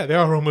 They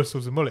are all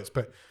muscles and mullets.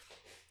 But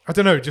I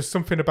don't know. Just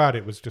something about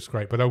it was just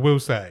great. But I will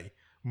say,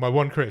 my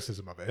one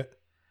criticism of it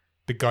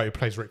the guy who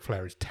plays Ric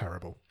Flair is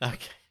terrible.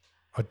 Okay.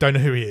 I don't know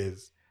who he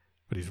is,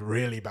 but he's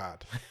really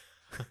bad.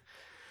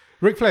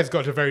 Ric Flair's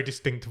got a very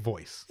distinct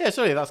voice. Yeah,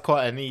 surely that's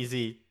quite an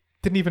easy.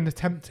 Didn't even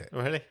attempt it.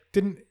 Really?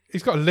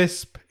 He's got a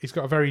lisp. He's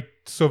got a very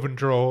southern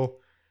drawl.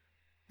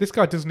 This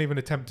guy doesn't even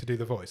attempt to do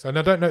the voice. And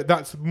I don't know,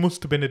 that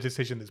must have been a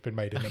decision that's been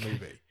made in the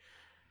movie.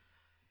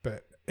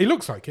 But he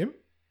looks like him.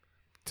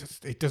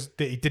 He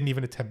didn't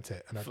even attempt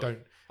it. And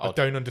I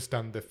don't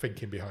understand the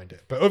thinking behind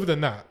it. But other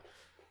than that,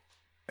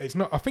 it's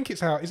not, I think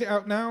it's out. Is it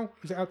out now?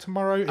 Is it out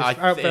tomorrow? It's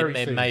out very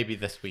soon. It may be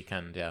this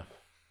weekend, yeah.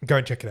 Go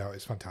and check it out.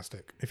 It's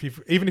fantastic.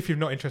 Even if you're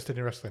not interested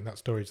in wrestling, that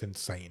story's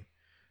insane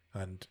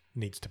and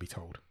needs to be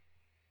told.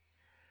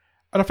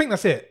 And I think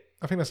that's it.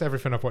 I think that's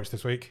everything I've watched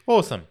this week.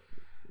 Awesome.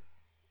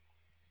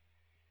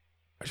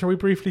 Shall we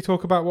briefly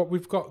talk about what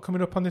we've got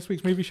coming up on this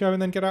week's movie show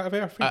and then get out of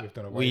here? I think we've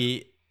done a wave.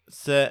 We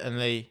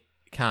certainly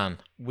can.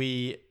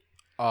 We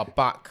are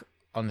back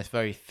on this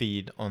very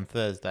feed on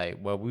Thursday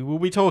where we will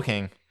be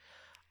talking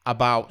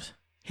about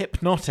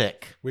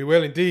Hypnotic. We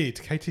will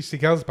indeed. Katie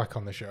Siegel's back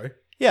on the show.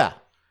 Yeah,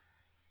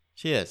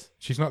 she is.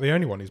 She's not the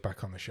only one who's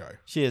back on the show.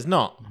 She is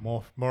not.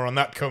 More on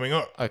that coming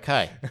up.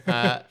 Okay.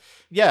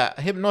 Yeah,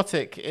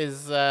 Hypnotic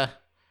is... what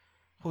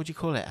would you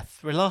call it? A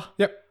thriller?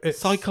 Yep. It's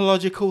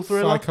psychological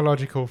thriller?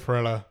 Psychological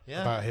thriller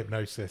about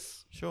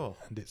hypnosis. Sure.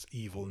 And its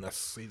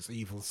evilness, its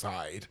evil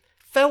side.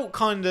 Felt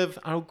kind of,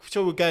 I'm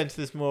sure we'll go into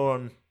this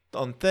more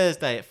on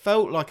Thursday, it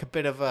felt like a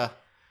bit of a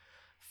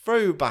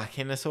throwback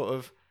in a sort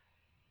of...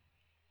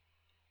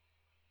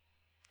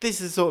 This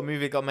is the sort of movie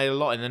that got made a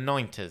lot in the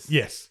 90s.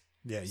 Yes.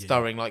 Yeah.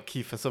 Starring like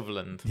Kiefer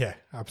Sutherland. Yeah,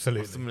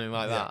 absolutely. Or something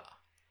like that.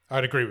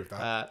 I'd agree with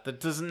that. That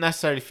doesn't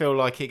necessarily feel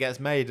like it gets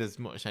made as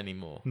much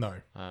anymore. No.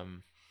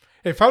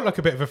 It felt like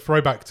a bit of a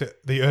throwback to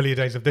the earlier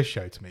days of this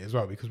show to me as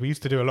well, because we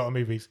used to do a lot of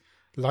movies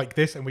like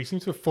this and we seem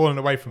to have fallen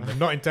away from them,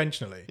 not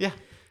intentionally. Yeah.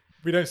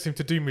 We don't seem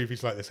to do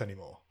movies like this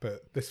anymore,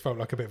 but this felt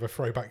like a bit of a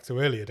throwback to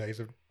earlier days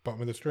of Bottom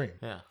of the Stream.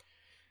 Yeah.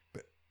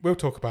 But we'll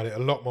talk about it a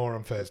lot more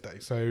on Thursday.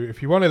 So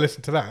if you want to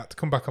listen to that,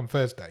 come back on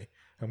Thursday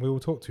and we will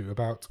talk to you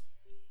about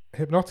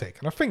Hypnotic.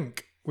 And I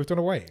think we've done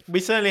a wave. We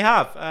certainly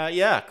have.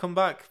 Come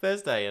back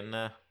Thursday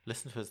and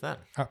listen to us then.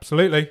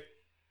 Absolutely.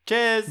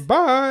 Cheers.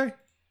 Bye.